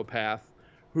psychopath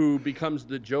who becomes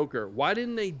the Joker. Why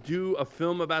didn't they do a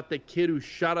film about the kid who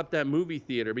shot up that movie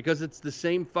theater? Because it's the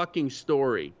same fucking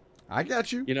story. I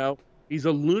got you. He's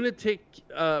a lunatic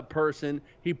person.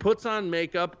 He puts on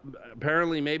makeup.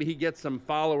 Apparently, maybe he gets some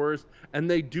followers, and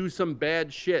they do some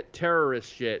bad shit,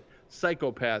 terrorist shit,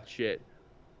 psychopath shit.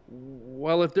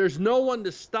 Well, if there's no one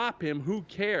to stop him, who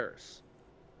cares?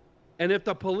 And if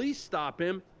the police stop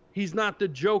him, he's not the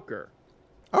Joker.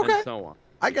 Okay. And so on.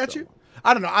 I got you.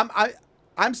 I don't know.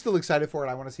 I'm still excited for it.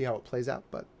 I want to see how it plays out,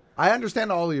 but I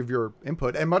understand all of your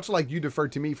input, and much like you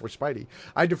deferred to me for Spidey,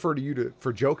 I defer to you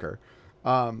for Joker.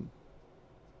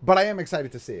 But I am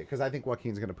excited to see it because I think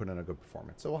Joaquin's going to put in a good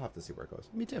performance. So we'll have to see where it goes.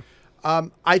 Me too.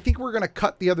 I think we're going to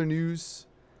cut the other news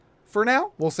for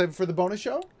now. We'll save it for the bonus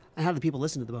show. And how do people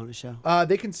listen to the bonus show?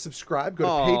 They can subscribe. Go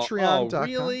to patreon.com. Oh,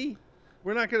 really?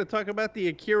 We're not going to talk about the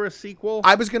Akira sequel?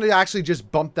 I was going to actually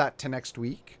just bump that to next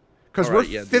week because All we're right,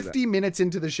 yeah, 50 minutes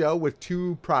into the show with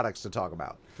 2 products to talk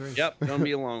about. Yep, don't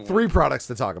be a long one. 3 products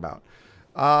to talk about.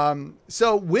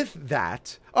 So with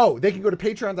that, they can go to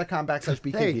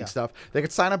patreon.com/BK Geek Stuff. They can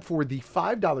sign up for the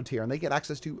 $5 tier and they get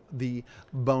access to the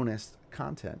bonus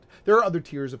content. There are other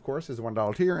tiers, of course. There's the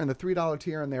 $1 tier and the $3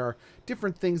 tier, and there are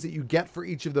different things that you get for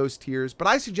each of those tiers. But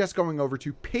I suggest going over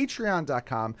to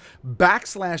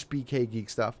patreon.com/BK Geek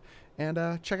Stuff and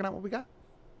checking out what we got.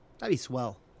 That'd be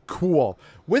swell. Cool.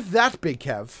 With that, Big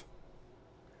Kev.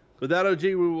 With that, OG,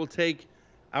 we will take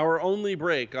our only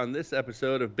break on this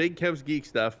episode of Big Kev's Geek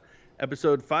Stuff,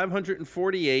 episode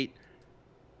 548,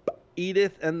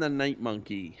 Edith and the Night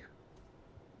Monkey.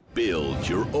 Build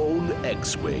your own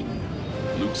X-Wing.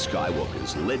 Luke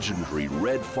Skywalker's legendary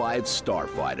Red 5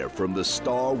 starfighter from the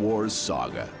Star Wars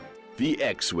saga. The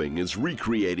X-Wing is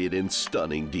recreated in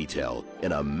stunning detail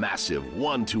in a massive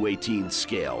 1:18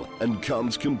 scale and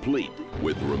comes complete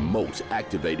with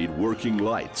remote-activated working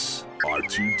lights,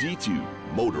 R2-D2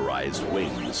 motorized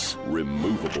wings,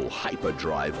 removable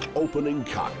hyperdrive opening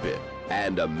cockpit,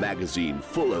 and a magazine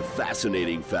full of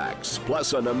fascinating facts,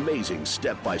 plus an amazing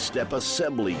step-by-step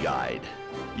assembly guide.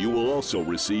 You will also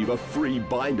receive a free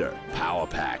binder, power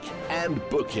pack, and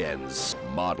bookends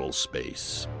model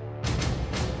space.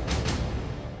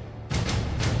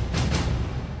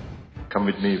 Come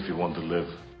with me if you want to live.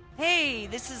 Hey,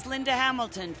 this is Linda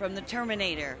Hamilton from The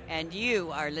Terminator, and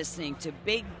you are listening to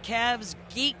Big Kev's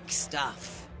Geek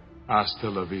Stuff. Hasta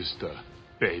la vista,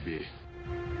 baby.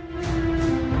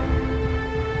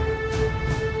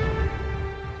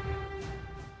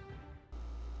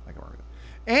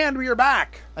 And we are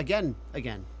back. Again.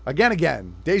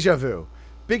 Deja vu.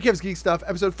 Big Kev's Geek Stuff,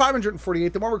 episode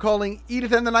 548, the one we're calling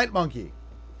Edith and the Night Monkey.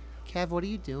 Kev, what are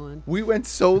you doing? We went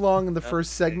so long in the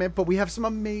first segment, but we have some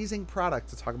amazing product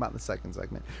to talk about in the second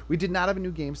segment. We did not have a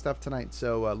new game stuff tonight,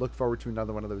 so look forward to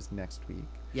another one of those next week.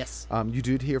 Yes. You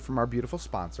did hear from our beautiful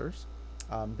sponsors.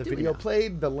 The video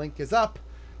played. The link is up.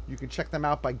 You can check them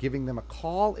out by giving them a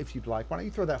call if you'd like. Why don't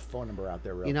you throw that phone number out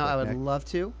there real quick, I would Nick? love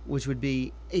to, which would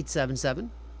be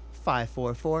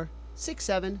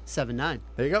 877-544-6779.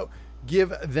 There you go.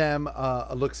 Give them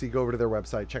a look-see. Go over to their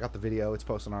website. Check out the video. It's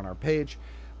posted on our page.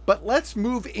 But let's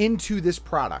move into this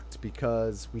product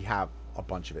because we have a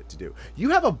bunch of it to do. You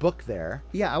have a book there.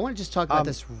 Yeah, I want to just talk about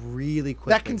this really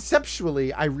quickly. That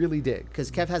conceptually, I really dig.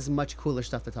 Because Kev has much cooler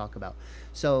stuff to talk about.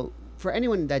 So, for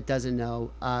anyone that doesn't know,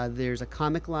 there's a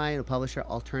comic line, a publisher,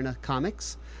 Alterna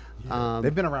Comics. Yeah,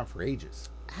 they've been around for ages.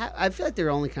 I feel like they're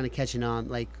only kind of catching on,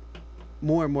 like,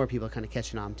 more and more people are kind of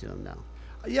catching on to them now.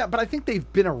 Yeah, but I think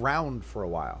they've been around for a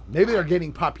while. Maybe they're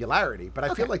getting popularity, but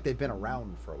I feel like they've been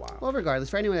around for a while. Well,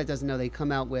 regardless, for anyone that doesn't know, they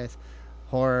come out with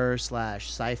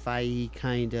horror/sci-fi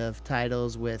kind of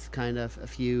titles with kind of a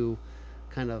few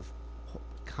kind of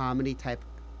comedy type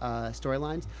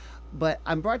storylines. But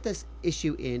I brought this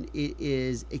issue in.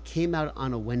 It came out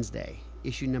on a Wednesday,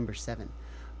 issue number 7.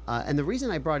 And the reason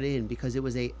I brought it in because it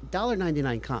was a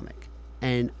 $1.99 comic.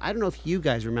 And I don't know if you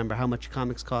guys remember how much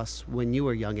comics cost when you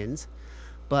were youngins.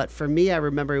 But for me, I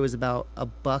remember it was about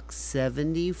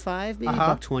 $1.75, maybe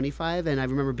 $1.25, and I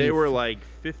remember they were like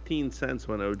 15 cents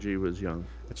when OG was young.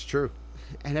 That's true.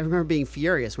 And I remember being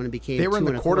furious when it became. They were in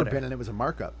the quarter 2.25. bin, and it was a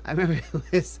markup. I remember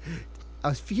I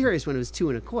was furious when it was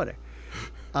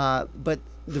 2.25. But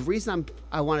the reason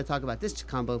I want to talk about this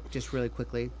combo just really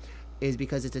quickly is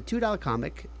because it's a $2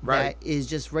 comic that is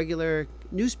just regular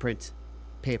newsprint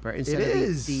paper instead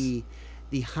of the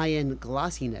high-end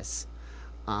glossiness.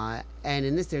 And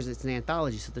in this, it's an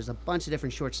anthology, so there's a bunch of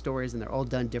different short stories, and they're all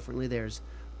done differently. There's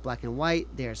black and white,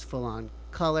 there's full-on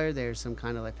color, there's some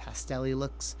kind of like pastel-y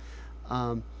looks.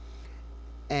 And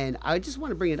I just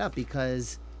want to bring it up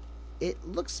because it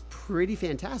looks pretty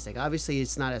fantastic. Obviously,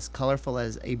 it's not as colorful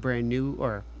as a brand new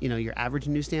or, your average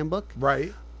newsstand book.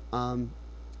 Right.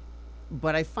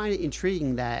 But I find it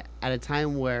intriguing that at a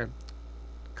time where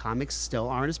comics still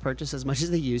aren't as purchased as much as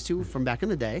they used to from back in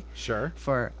the day. Sure.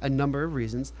 For a number of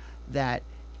reasons, that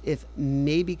if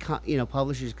maybe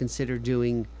publishers consider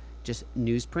doing just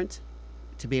newsprint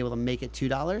to be able to make it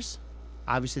 $2,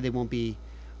 obviously they won't be.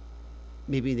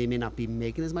 Maybe they may not be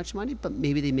making as much money, but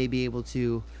maybe they may be able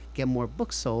to get more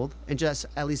books sold and just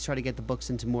at least try to get the books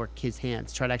into more kids'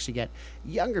 hands. Try to actually get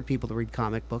younger people to read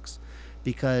comic books,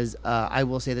 because I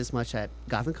will say this much: at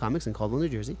Gotham Comics in Caldwell, New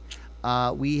Jersey,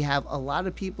 we have a lot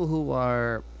of people who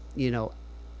are,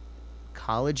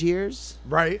 college years.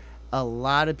 Right. A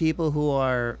lot of people who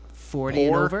are 40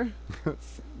 and over.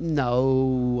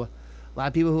 No. A lot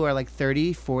of people who are like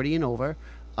 30, 40 and over,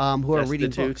 who are reading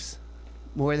books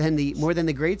more than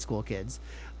the grade school kids.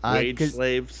 Wage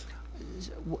slaves.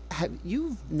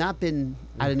 You've not been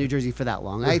out of New Jersey for that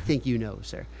long. I think you know,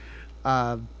 sir.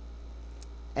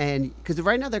 And because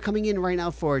right now they're coming in right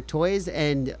now for toys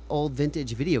and old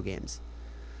vintage video games.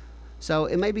 So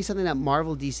it might be something that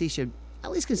Marvel DC should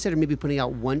at least consider maybe putting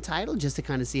out one title just to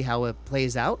kind of see how it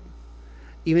plays out.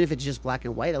 Even if it's just black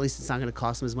and white, at least it's not going to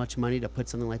cost them as much money to put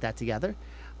something like that together.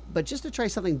 But just to try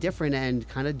something different and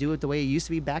kind of do it the way it used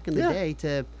to be back in the day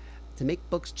to make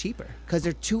books cheaper, because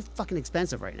they're too fucking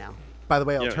expensive right now. By the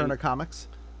way, Alterna Comics,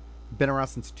 been around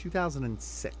since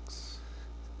 2006.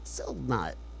 Still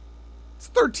not. It's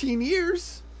 13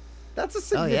 years. That's a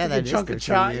significant chunk of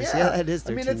time. Yeah, that is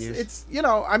 13 years. It's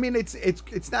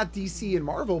it's not DC and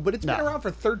Marvel, but it's been around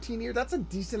for 13 years. That's a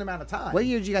decent amount of time. What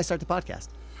year did you guys start the podcast?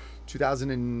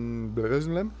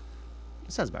 2011.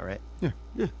 That sounds about right. Yeah.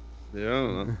 Yeah, I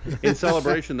don't know. In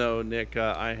celebration, though, Nick,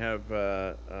 I have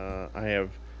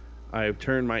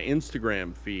turned my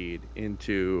Instagram feed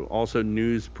into also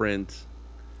newsprint,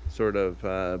 sort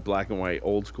of black and white,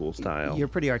 old school style. You're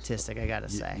pretty artistic, I gotta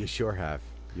say. You sure have.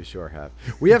 You sure have.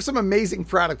 We have some amazing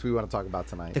products we want to talk about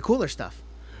tonight. The cooler stuff.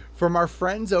 From our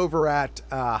friends over at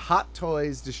Hot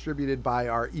Toys, distributed by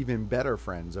our even better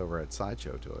friends over at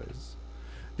Sideshow Toys.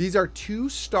 These are 2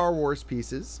 Star Wars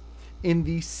pieces in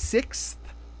the 6th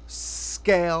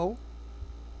scale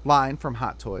line from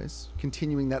Hot Toys,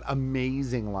 continuing that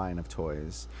amazing line of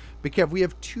toys. But Kev, we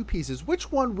have 2 pieces.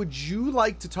 Which one would you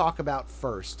like to talk about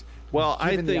first? Well,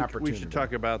 I think we should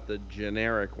talk about the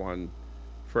generic one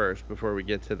first before we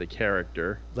get to the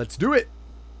character. Let's do it.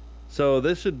 So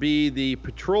this would be the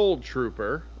Patrol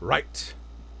Trooper. Right.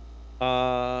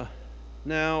 Now,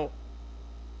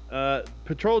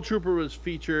 Patrol Trooper was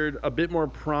featured a bit more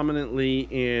prominently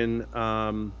in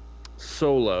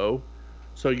Solo.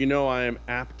 So I am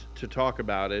apt to talk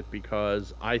about it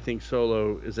because I think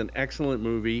Solo is an excellent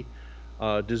movie,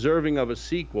 deserving of a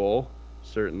sequel,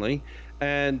 certainly,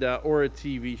 and or a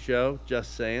TV show,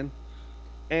 just saying.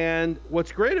 And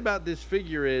what's great about this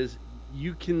figure is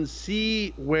you can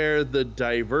see where the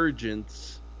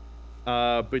divergence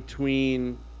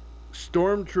between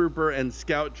Stormtrooper and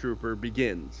Scout Trooper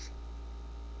begins.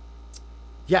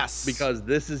 Yes. Because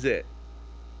this is it.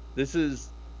 This is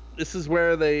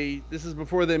where this is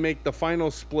before they make the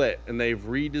final split and they've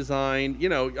redesigned,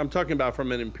 I'm talking about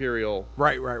from an Imperial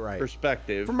right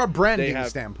perspective. From a branding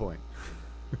standpoint.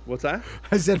 What's that?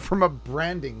 I said from a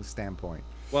branding standpoint.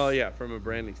 Well, yeah, from a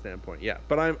branding standpoint, yeah.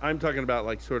 But I'm talking about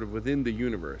like sort of within the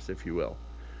universe, if you will.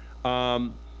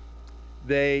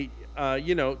 They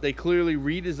clearly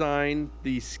redesigned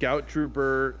the Scout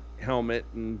Trooper helmet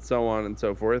and so on and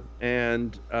so forth,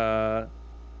 and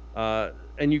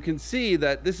you can see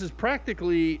that this is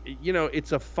practically,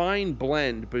 it's a fine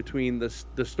blend between the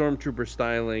Stormtrooper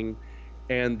styling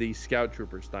and the Scout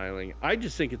Trooper styling. I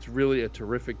just think it's really a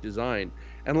terrific design.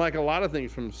 And like a lot of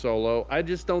things from Solo, I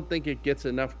just don't think it gets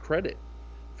enough credit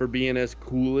for being as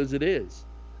cool as it is.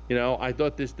 I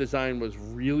thought this design was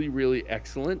really, really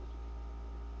excellent.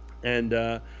 And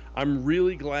I'm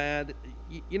really glad.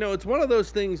 It's one of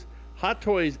those things, Hot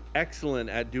Toys excellent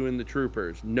at doing the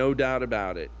troopers, no doubt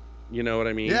about it. You know what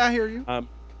I mean? Yeah, I hear you.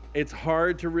 It's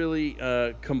hard to really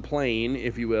complain,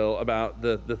 if you will, about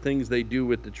the things they do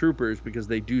with the troopers because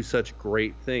they do such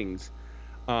great things.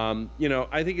 I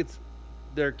think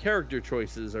their character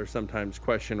choices are sometimes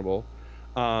questionable.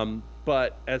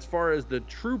 But as far as the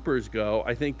troopers go,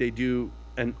 I think they do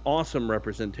an awesome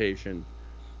representation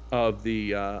of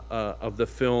the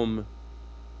film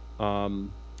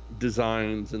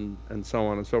designs and so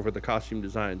on and so forth, the costume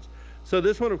designs. So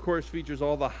this one, of course, features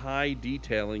all the high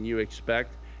detailing you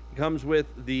expect. It comes with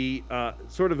the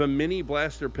sort of a mini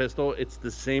blaster pistol. It's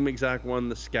the same exact one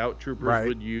the Scout Troopers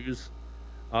would use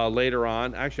later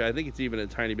on. Actually, I think it's even a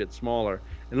tiny bit smaller.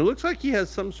 And it looks like he has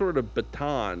some sort of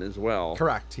baton as well.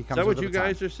 Correct. He comes Is that with what a you baton.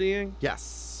 guys are seeing?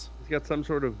 Yes. He's got some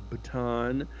sort of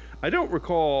baton. I don't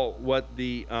recall what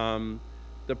the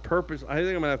purpose. I think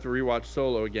I'm gonna have to rewatch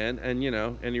Solo again. And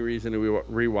any reason to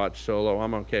rewatch Solo,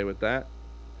 I'm okay with that.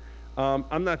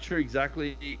 I'm not sure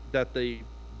exactly that the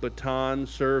baton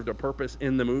served a purpose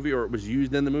in the movie or it was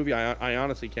used in the movie. I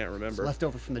honestly can't remember. It's left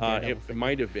over from the Daredevil. It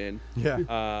might have been.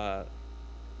 Yeah.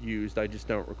 used. I just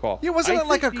don't recall. Yeah, wasn't I it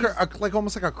like think like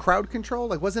almost like a crowd control?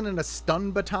 Like, wasn't it a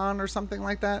stun baton or something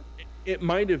like that? It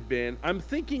might have been. I'm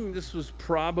thinking this was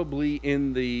probably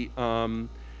in the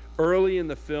early in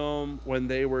the film when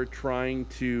they were trying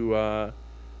to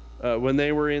when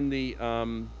they were in the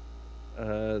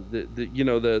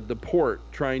port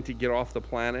trying to get off the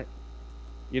planet,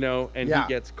 and Yeah. he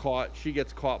gets caught. She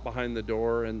gets caught behind the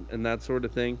door and that sort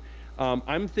of thing.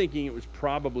 I'm thinking it was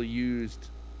probably used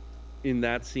in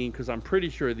that scene because I'm pretty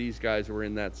sure these guys were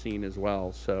in that scene as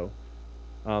well. So.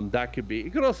 That could be.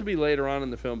 It could also be later on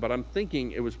in the film, but I'm thinking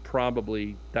that was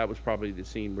probably the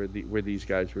scene where these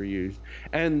guys were used,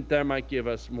 and that might give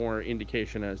us more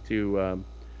indication as to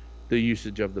the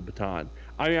usage of the baton.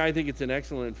 I mean, I think it's an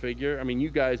excellent figure. I mean,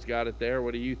 you guys got it there.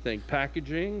 What do you think?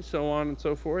 Packaging, so on and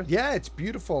so forth. Yeah, it's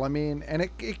beautiful. I mean, and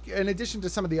it in addition to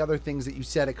some of the other things that you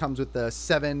said, it comes with the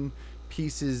 7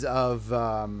 pieces of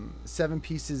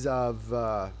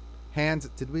hands.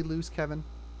 Did we lose Kevin?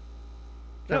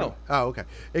 No. Oh, okay.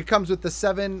 It comes with the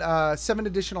 7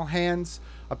 additional hands,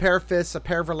 a pair of fists, a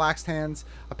pair of relaxed hands,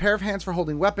 a pair of hands for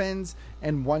holding weapons,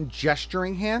 and 1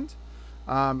 gesturing hand.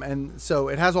 And so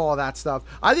it has all of that stuff.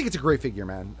 I think it's a great figure,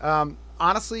 man.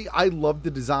 Honestly, I love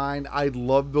the design. I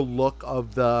love the look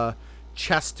of the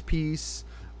chest piece.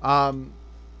 Yeah,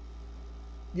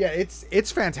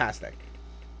 it's fantastic.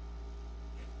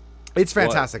 It's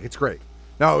fantastic. What? It's great.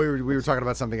 No, we were talking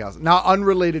about something else. Now,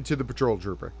 unrelated to the patrol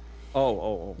trooper.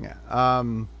 Oh. Yeah.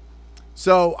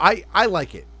 So I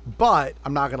like it, but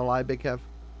I'm not gonna lie, Big Kev,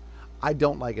 I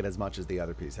don't like it as much as the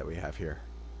other piece that we have here.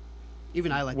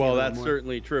 Even I like. Well, it that's more.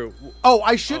 certainly true. Oh,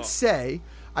 I should say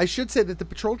that the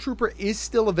Patrol Trooper is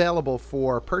still available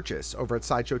for purchase over at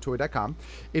SideshowToy.com.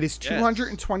 It is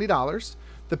 $220.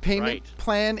 The payment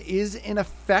plan is in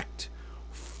effect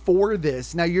for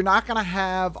this. Now, you're not going to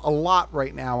have a lot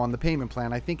right now on the payment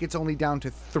plan. I think it's only down to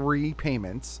 3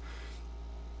 payments.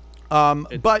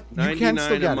 But you can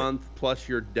still get $99 a month plus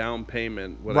your down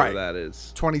payment, whatever that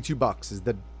is. $22 is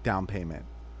the down payment.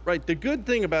 Right. The good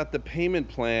thing about the payment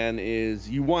plan is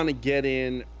you want to get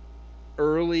in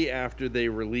early after they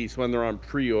release when they're on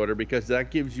pre-order because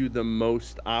that gives you the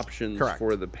most options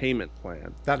for the payment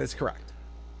plan. That is correct.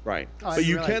 Right. Oh, but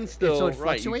you really? can still So it you can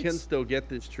fluctuates? still get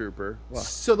this trooper. Well,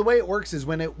 So the way it works is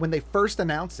when they first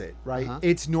announce it, right?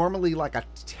 It's normally like a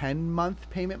 10-month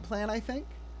payment plan, I think.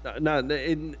 No,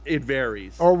 it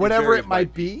varies. Or whatever varies it might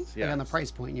by be. piece, Like on the yes. price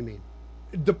point, you mean?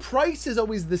 The price is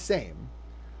always the same,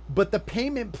 but the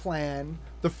payment plan,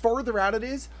 the further out it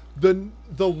is,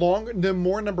 the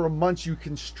more number of months you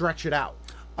can stretch it out.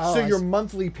 Oh, So I your see.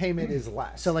 monthly payment is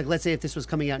less. So, like, let's say if this was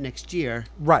coming out next year,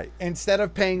 right. Instead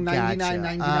of paying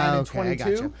 $99.99 Gotcha. and Okay, I $22,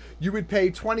 gotcha. you would pay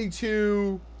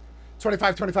 $22,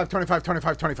 $25, $25, $25,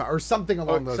 $25, $25, or something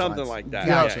along those lines. Something like that.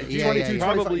 Gotcha. Yeah. 22,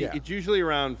 Probably 25, it's usually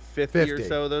around 50 or 50,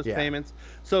 so, those yeah. payments.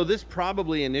 So this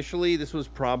probably initially this was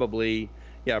probably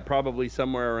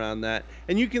somewhere around that.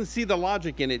 And you can see the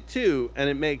logic in it too, and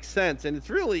it makes sense. And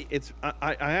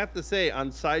I have to say,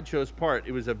 on Sideshow's part,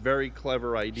 it was a very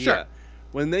clever idea. Sure.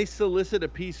 When they solicit a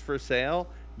piece for sale,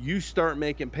 you start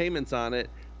making payments on it,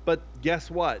 but guess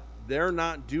what? They're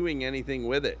not doing anything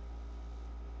with it.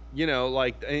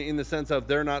 Like in the sense of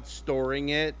they're not storing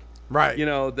it. Right.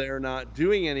 They're not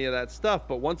doing any of that stuff.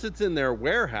 But once it's in their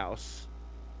warehouse,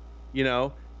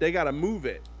 they got to move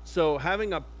it. So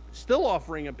still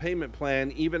offering a payment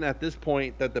plan, even at this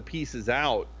point that the piece is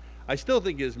out, I still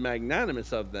think is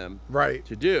magnanimous of them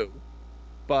to do.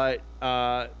 But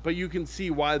you can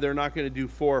see why they're not going to do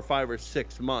 4 or 5 or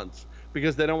 6 months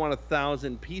because they don't want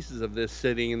 1,000 pieces of this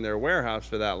sitting in their warehouse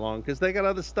for that long because they got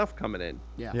other stuff coming in.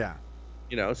 Yeah.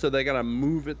 So they got to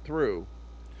move it through.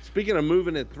 Speaking of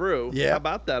moving it through, Yeah. how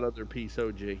about that other piece,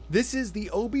 OG? This is the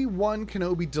Obi-Wan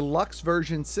Kenobi Deluxe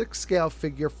Version 6-scale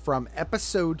figure from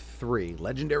Episode 3,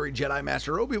 Legendary Jedi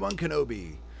Master Obi-Wan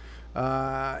Kenobi.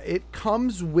 It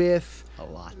comes with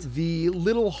the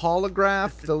little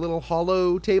holograph, the little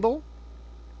holo table.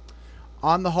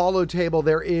 On the holo table,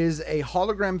 there is a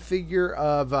hologram figure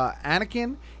of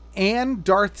Anakin and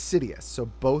Darth Sidious. So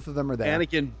both of them are there.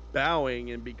 Anakin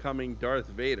bowing and becoming Darth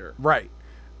Vader. Right.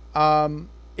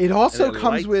 It also And it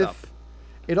comes lights with up.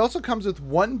 It also comes with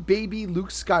one baby Luke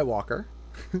Skywalker.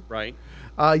 Right.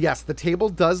 Yes, the table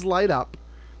does light up.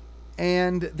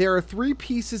 And there are 3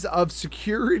 pieces of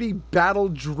security battle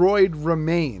droid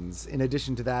remains in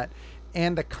addition to that,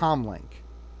 and a comlink.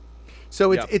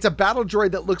 So it's a battle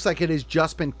droid that looks like it has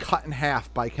just been cut in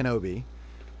half by Kenobi.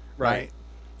 Right.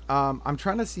 I'm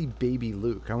trying to see baby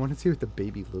Luke. I want to see what the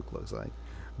baby Luke looks like.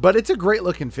 But it's a great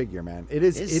looking figure, man. It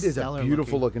is a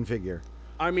beautiful looking figure.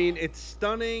 I mean, it's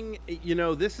stunning. You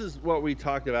know, this is what we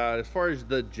talked about as far as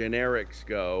the generics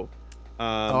go.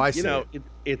 I see. You know,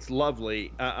 it's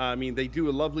lovely. I mean, they do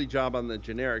a lovely job on the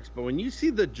generics, but when you see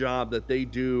the job that they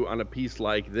do on a piece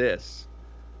like this,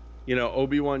 you know,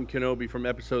 Obi-Wan Kenobi from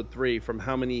Episode 3 from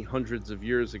how many hundreds of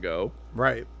years ago?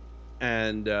 Right.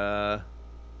 And,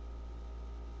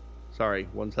 sorry,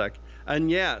 one sec.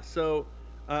 And yeah, so...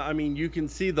 I mean, you can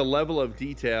see the level of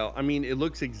detail. I mean, it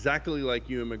looks exactly like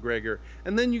Ewan McGregor.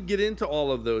 And then you get into all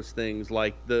of those things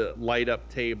like the light-up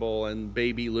table and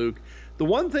Baby Luke. The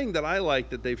one thing that I like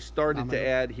that they've started to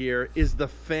add here is the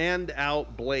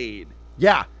fanned-out blade.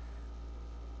 Yeah.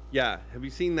 Yeah. Have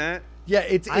you seen that? Yeah,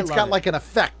 it's got like an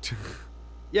effect.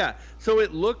 Yeah. So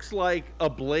it looks like a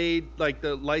blade, like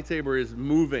the lightsaber is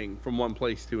moving from one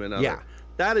place to another. Yeah.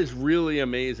 That is really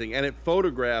amazing, and it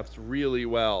photographs really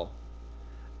well.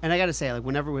 And I gotta say, like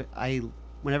whenever it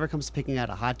comes to picking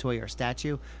out a hot toy or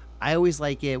statue, I always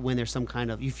like it when there's some kind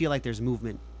of, you feel like there's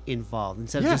movement involved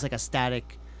instead of just like a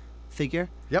static figure.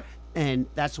 Yep. And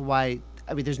that's why,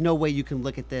 I mean, there's no way you can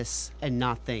look at this and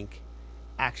not think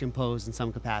action pose in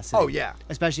some capacity. Oh yeah.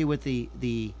 Especially with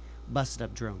the busted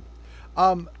up drone.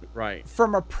 Right.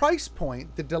 From a price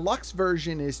point, the deluxe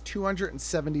version is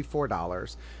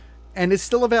 $274 and is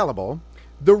still available.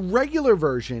 The regular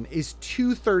version is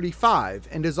 $235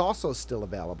 and is also still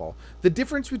available. The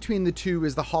difference between the two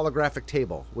is the holographic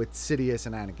table with Sidious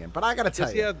and Anakin. But I gotta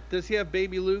tell you, does he have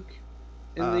Baby Luke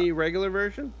in the regular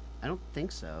version? I don't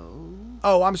think so.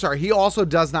 Oh, I'm sorry. He also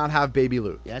does not have Baby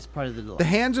Luke. Yeah, that's part of the deluxe. The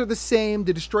hands are the same.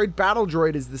 The destroyed battle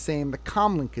droid is the same. The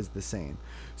comlink is the same.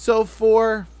 So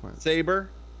for Saber,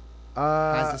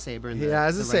 has the saber. He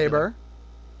has a saber.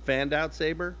 Fanned out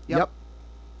saber. Yep.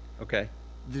 Okay.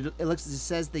 It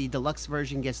says the deluxe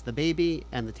version gets the baby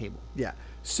and the table. Yeah.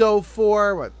 So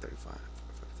for what, 35,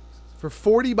 45,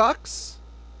 for $40,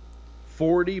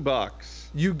 $40,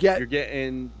 you're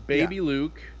getting Baby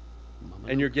Luke,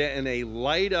 and you're getting a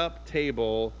light up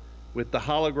table with the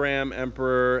hologram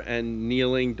Emperor and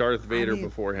kneeling Darth Vader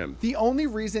before him. The only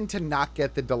reason to not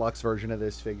get the deluxe version of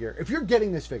this figure, if you're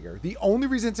getting this figure, the only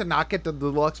reason to not get the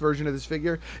deluxe version of this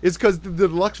figure is because the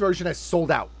deluxe version has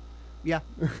sold out. Yeah.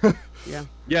 Yeah.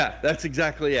 Yeah, that's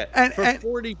exactly it. And for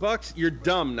 $40, you're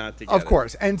dumb not to get it. Of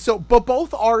course. And so, but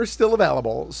both are still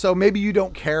available. So maybe you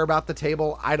don't care about the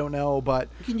table. I don't know, but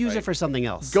you can use it for something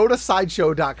else. Go to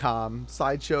sideshow.com,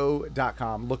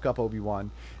 look up Obi-Wan,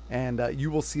 and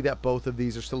you will see that both of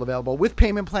these are still available with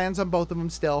payment plans on both of them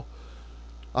still.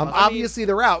 Obviously,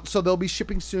 they're out, so they'll be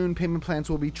shipping soon. Payment plans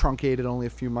will be truncated, only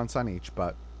a few months on each,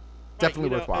 but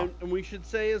definitely worthwhile. And we should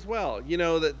say as well,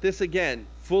 that this, again,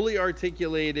 fully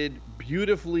articulated,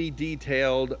 beautifully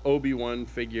detailed Obi-Wan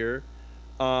figure,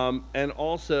 and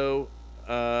also,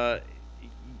 the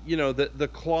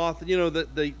cloth,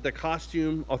 the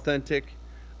costume, authentic,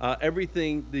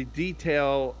 everything, the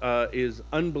detail is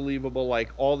unbelievable, like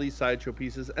all these Sideshow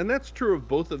pieces, and that's true of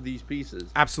both of these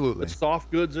pieces. Absolutely. The soft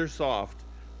goods are soft.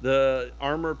 The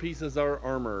armor pieces are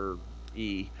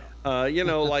armor-y.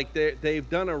 Like they've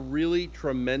done a really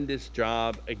tremendous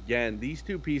job. Again, these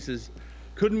two pieces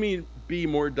couldn't be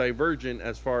more divergent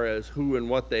as far as who and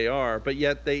what they are, but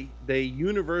yet they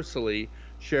universally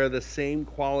share the same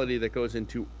quality that goes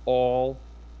into all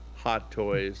Hot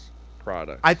Toys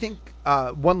products. I think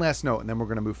one last note, and then we're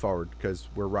going to move forward because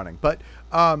we're running. But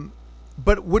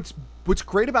what's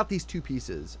great about these two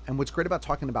pieces, and what's great about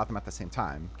talking about them at the same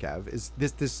time, Kev, is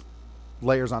this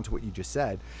layers onto what you just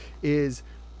said, is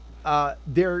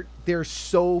they're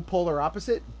so polar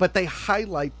opposite, but they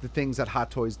highlight the things that Hot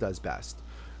Toys does best.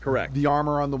 Correct. The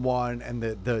armor on the one and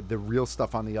the real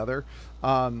stuff on the other.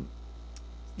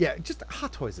 Yeah, just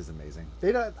Hot Toys is amazing.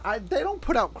 They don't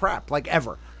put out crap like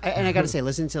ever. And I got to say,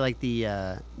 listen to like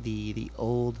the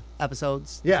old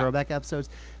episodes, throwback episodes.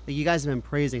 Like, you guys have been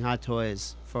praising Hot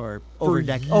Toys for over a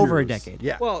decade.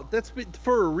 Yeah. Well, that's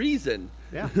for a reason.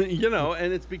 Yeah.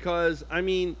 And it's because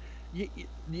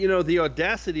the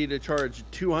audacity to charge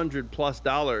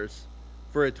 $200+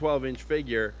 for a 12-inch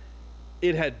figure.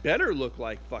 It had better look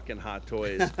like fucking Hot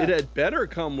Toys. It had better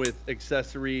come with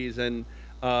accessories and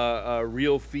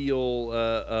real feel,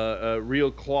 real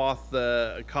cloth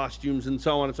costumes and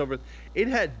so on and so forth. It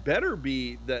had better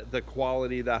be the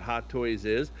quality that Hot Toys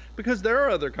is, because there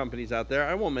are other companies out there.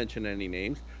 I won't mention any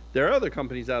names. There are other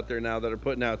companies out there now that are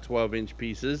putting out 12-inch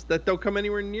pieces that don't come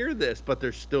anywhere near this, but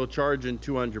they're still charging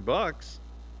 $200.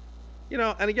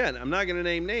 And again, I'm not going to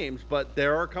name names, but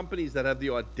there are companies that have the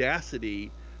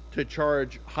audacity to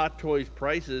charge Hot Toys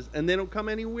prices, and they don't come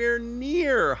anywhere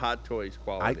near Hot Toys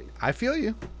quality. I feel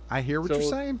you. I hear what you're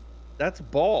saying. That's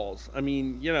balls.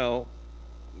 Maybe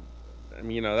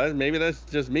that's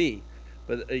just me,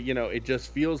 But it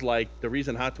just feels like the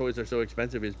reason Hot Toys are so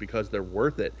expensive is because they're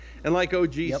worth it. And like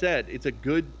OG said, it's a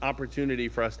good opportunity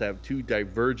for us to have two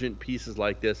divergent pieces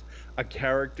like this. A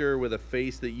character with a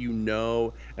face that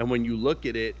and when you look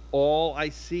at it, all I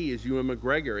see is Ewan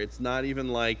McGregor. It's not even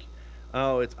like,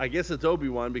 I guess it's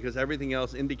Obi-Wan because everything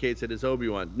else indicates it is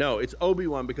Obi-Wan. No, it's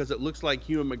Obi-Wan because it looks like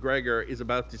Ewan McGregor is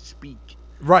about to speak.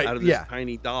 Right, out of this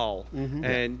tiny doll.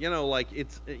 And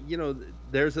it's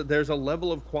there's a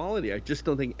level of quality I just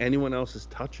don't think anyone else is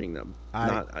touching them,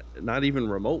 not even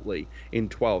remotely in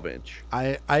 12-inch.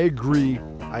 I agree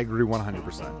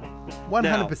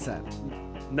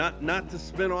 100%. Not to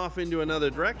spin off into another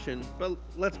direction, but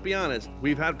let's be honest,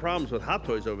 we've had problems with Hot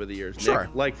Toys over the years, Nick. Sure.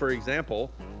 Like, for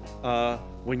example,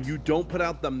 when you don't put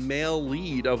out the male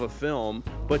lead of a film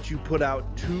but you put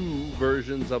out 2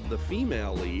 versions of the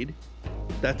female lead,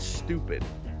 that's stupid.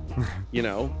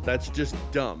 That's just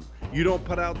dumb. You don't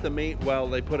put out the main. Well,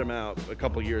 they put him out a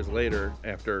couple years later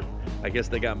after, I guess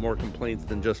they got more complaints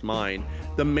than just mine.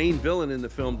 The main villain in the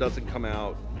film doesn't come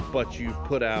out, but you've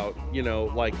put out,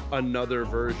 like another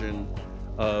version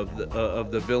of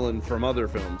the villain from other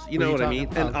films. You know what I mean?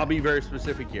 And I'll be very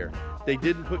specific here. They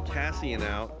didn't put Cassian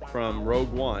out from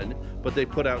Rogue One, but they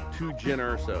put out 2 Jyn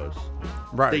Ersos.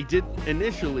 Right. They did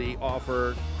initially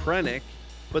offer Krennic,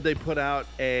 but they put out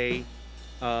a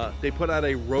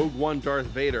Rogue One Darth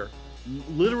Vader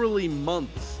literally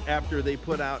months after they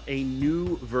put out a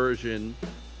new version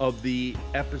of the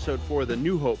Episode 4 The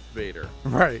New Hope Vader.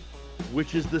 Right.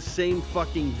 Which is the same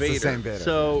fucking Vader. It's the same Vader.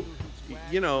 So,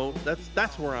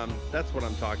 that's what I'm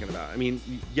talking about. I mean,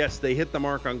 yes, they hit the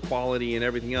mark on quality and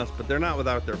everything else, but they're not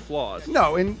without their flaws.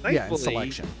 No, in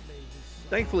selection.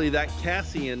 Thankfully, that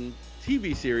Cassian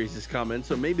TV series is coming,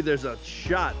 so maybe there's a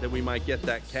shot that we might get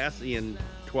that Cassian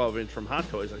 12-inch from Hot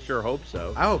Toys. I sure hope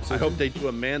so. I hope so. I hope they do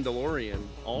a Mandalorian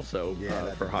also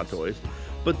for Hot Toys.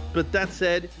 But that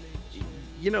said,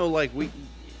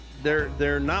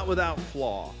 they're not without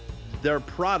flaw. Their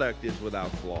product is without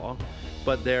flaw,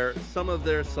 but some of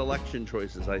their selection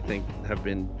choices I think have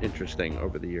been interesting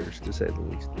over the years, to say the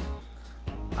least.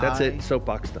 That's it.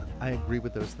 Soapbox done. I agree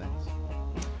with those things.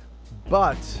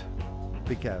 But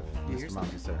Big Kev, Mr.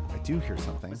 Monty, sir, I do hear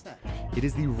something. What's that? It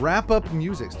is the wrap-up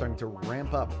music starting to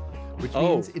ramp up, which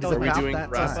means it is are we about doing that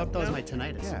wrap-up time. That was my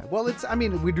tinnitus. Yeah, well,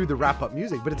 we do the wrap-up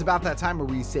music, but it's about that time where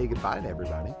we say goodbye to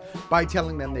everybody by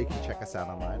telling them they can check us out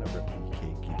online over at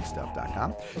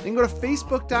bkgeekstuff.com. They can go to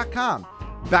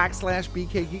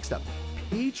facebook.com/bkgeekstuff.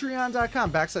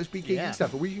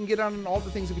 Patreon.com/bkgeekstuff, where you can get on all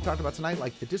the things that we talked about tonight,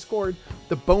 like the Discord,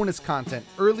 the bonus content,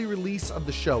 early release of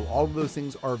the show. All of those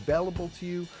things are available to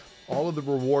you. All of the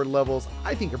reward levels,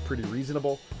 I think, are pretty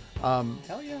reasonable. Hell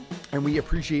yeah. And we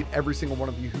appreciate every single one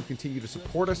of you who continue to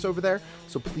support us over there.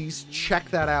 So please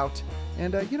check that out.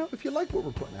 And, if you like what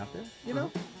we're putting out there, think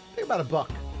about $1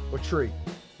 or $3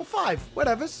 or $5,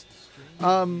 whatever's.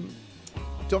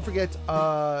 Don't forget,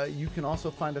 you can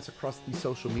also find us across the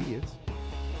social medias.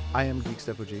 I am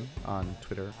GeekStuffOG on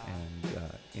Twitter and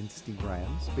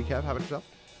Instagrams. Big Kev, how about yourself?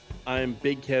 I'm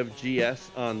Big Kev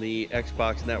GS on the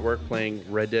Xbox Network playing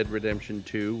Red Dead Redemption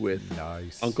 2 with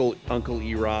Uncle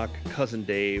E-Rock, Cousin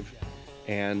Dave,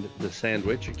 and the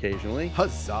Sandwich occasionally.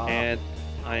 Huzzah! And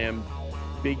I am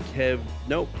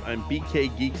I'm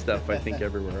BK Geek Stuff, I think,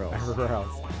 everywhere else. Everywhere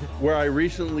else. Where I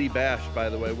recently bashed, by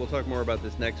the way, we'll talk more about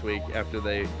this next week after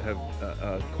they have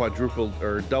quadrupled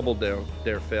or doubled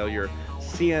their failure.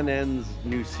 CNN's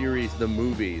new series, The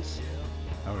Movies,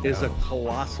 is a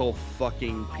colossal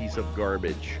fucking piece of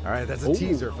garbage. All right, that's a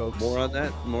teaser, folks. More on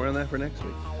that for next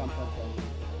week.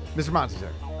 Mr. Monty, sir.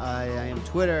 I am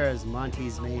Twitter as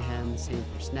Monty's Mayhem, same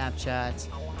for Snapchat.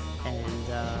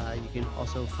 And you can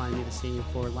also find me the same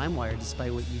for LimeWire,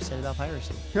 despite what you said about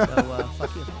piracy. So,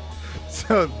 fuck you.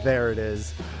 So there it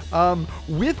is.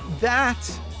 With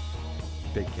that,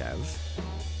 Big Kev.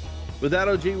 With that,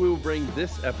 OG, we will bring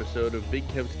this episode of Big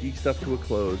Kev's Geek Stuff to a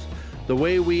close, the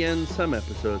way we end some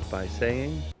episodes by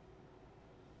saying,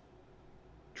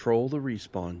 troll the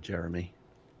respawn, Jeremy.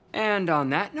 And on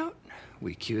that note,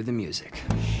 we cue the music.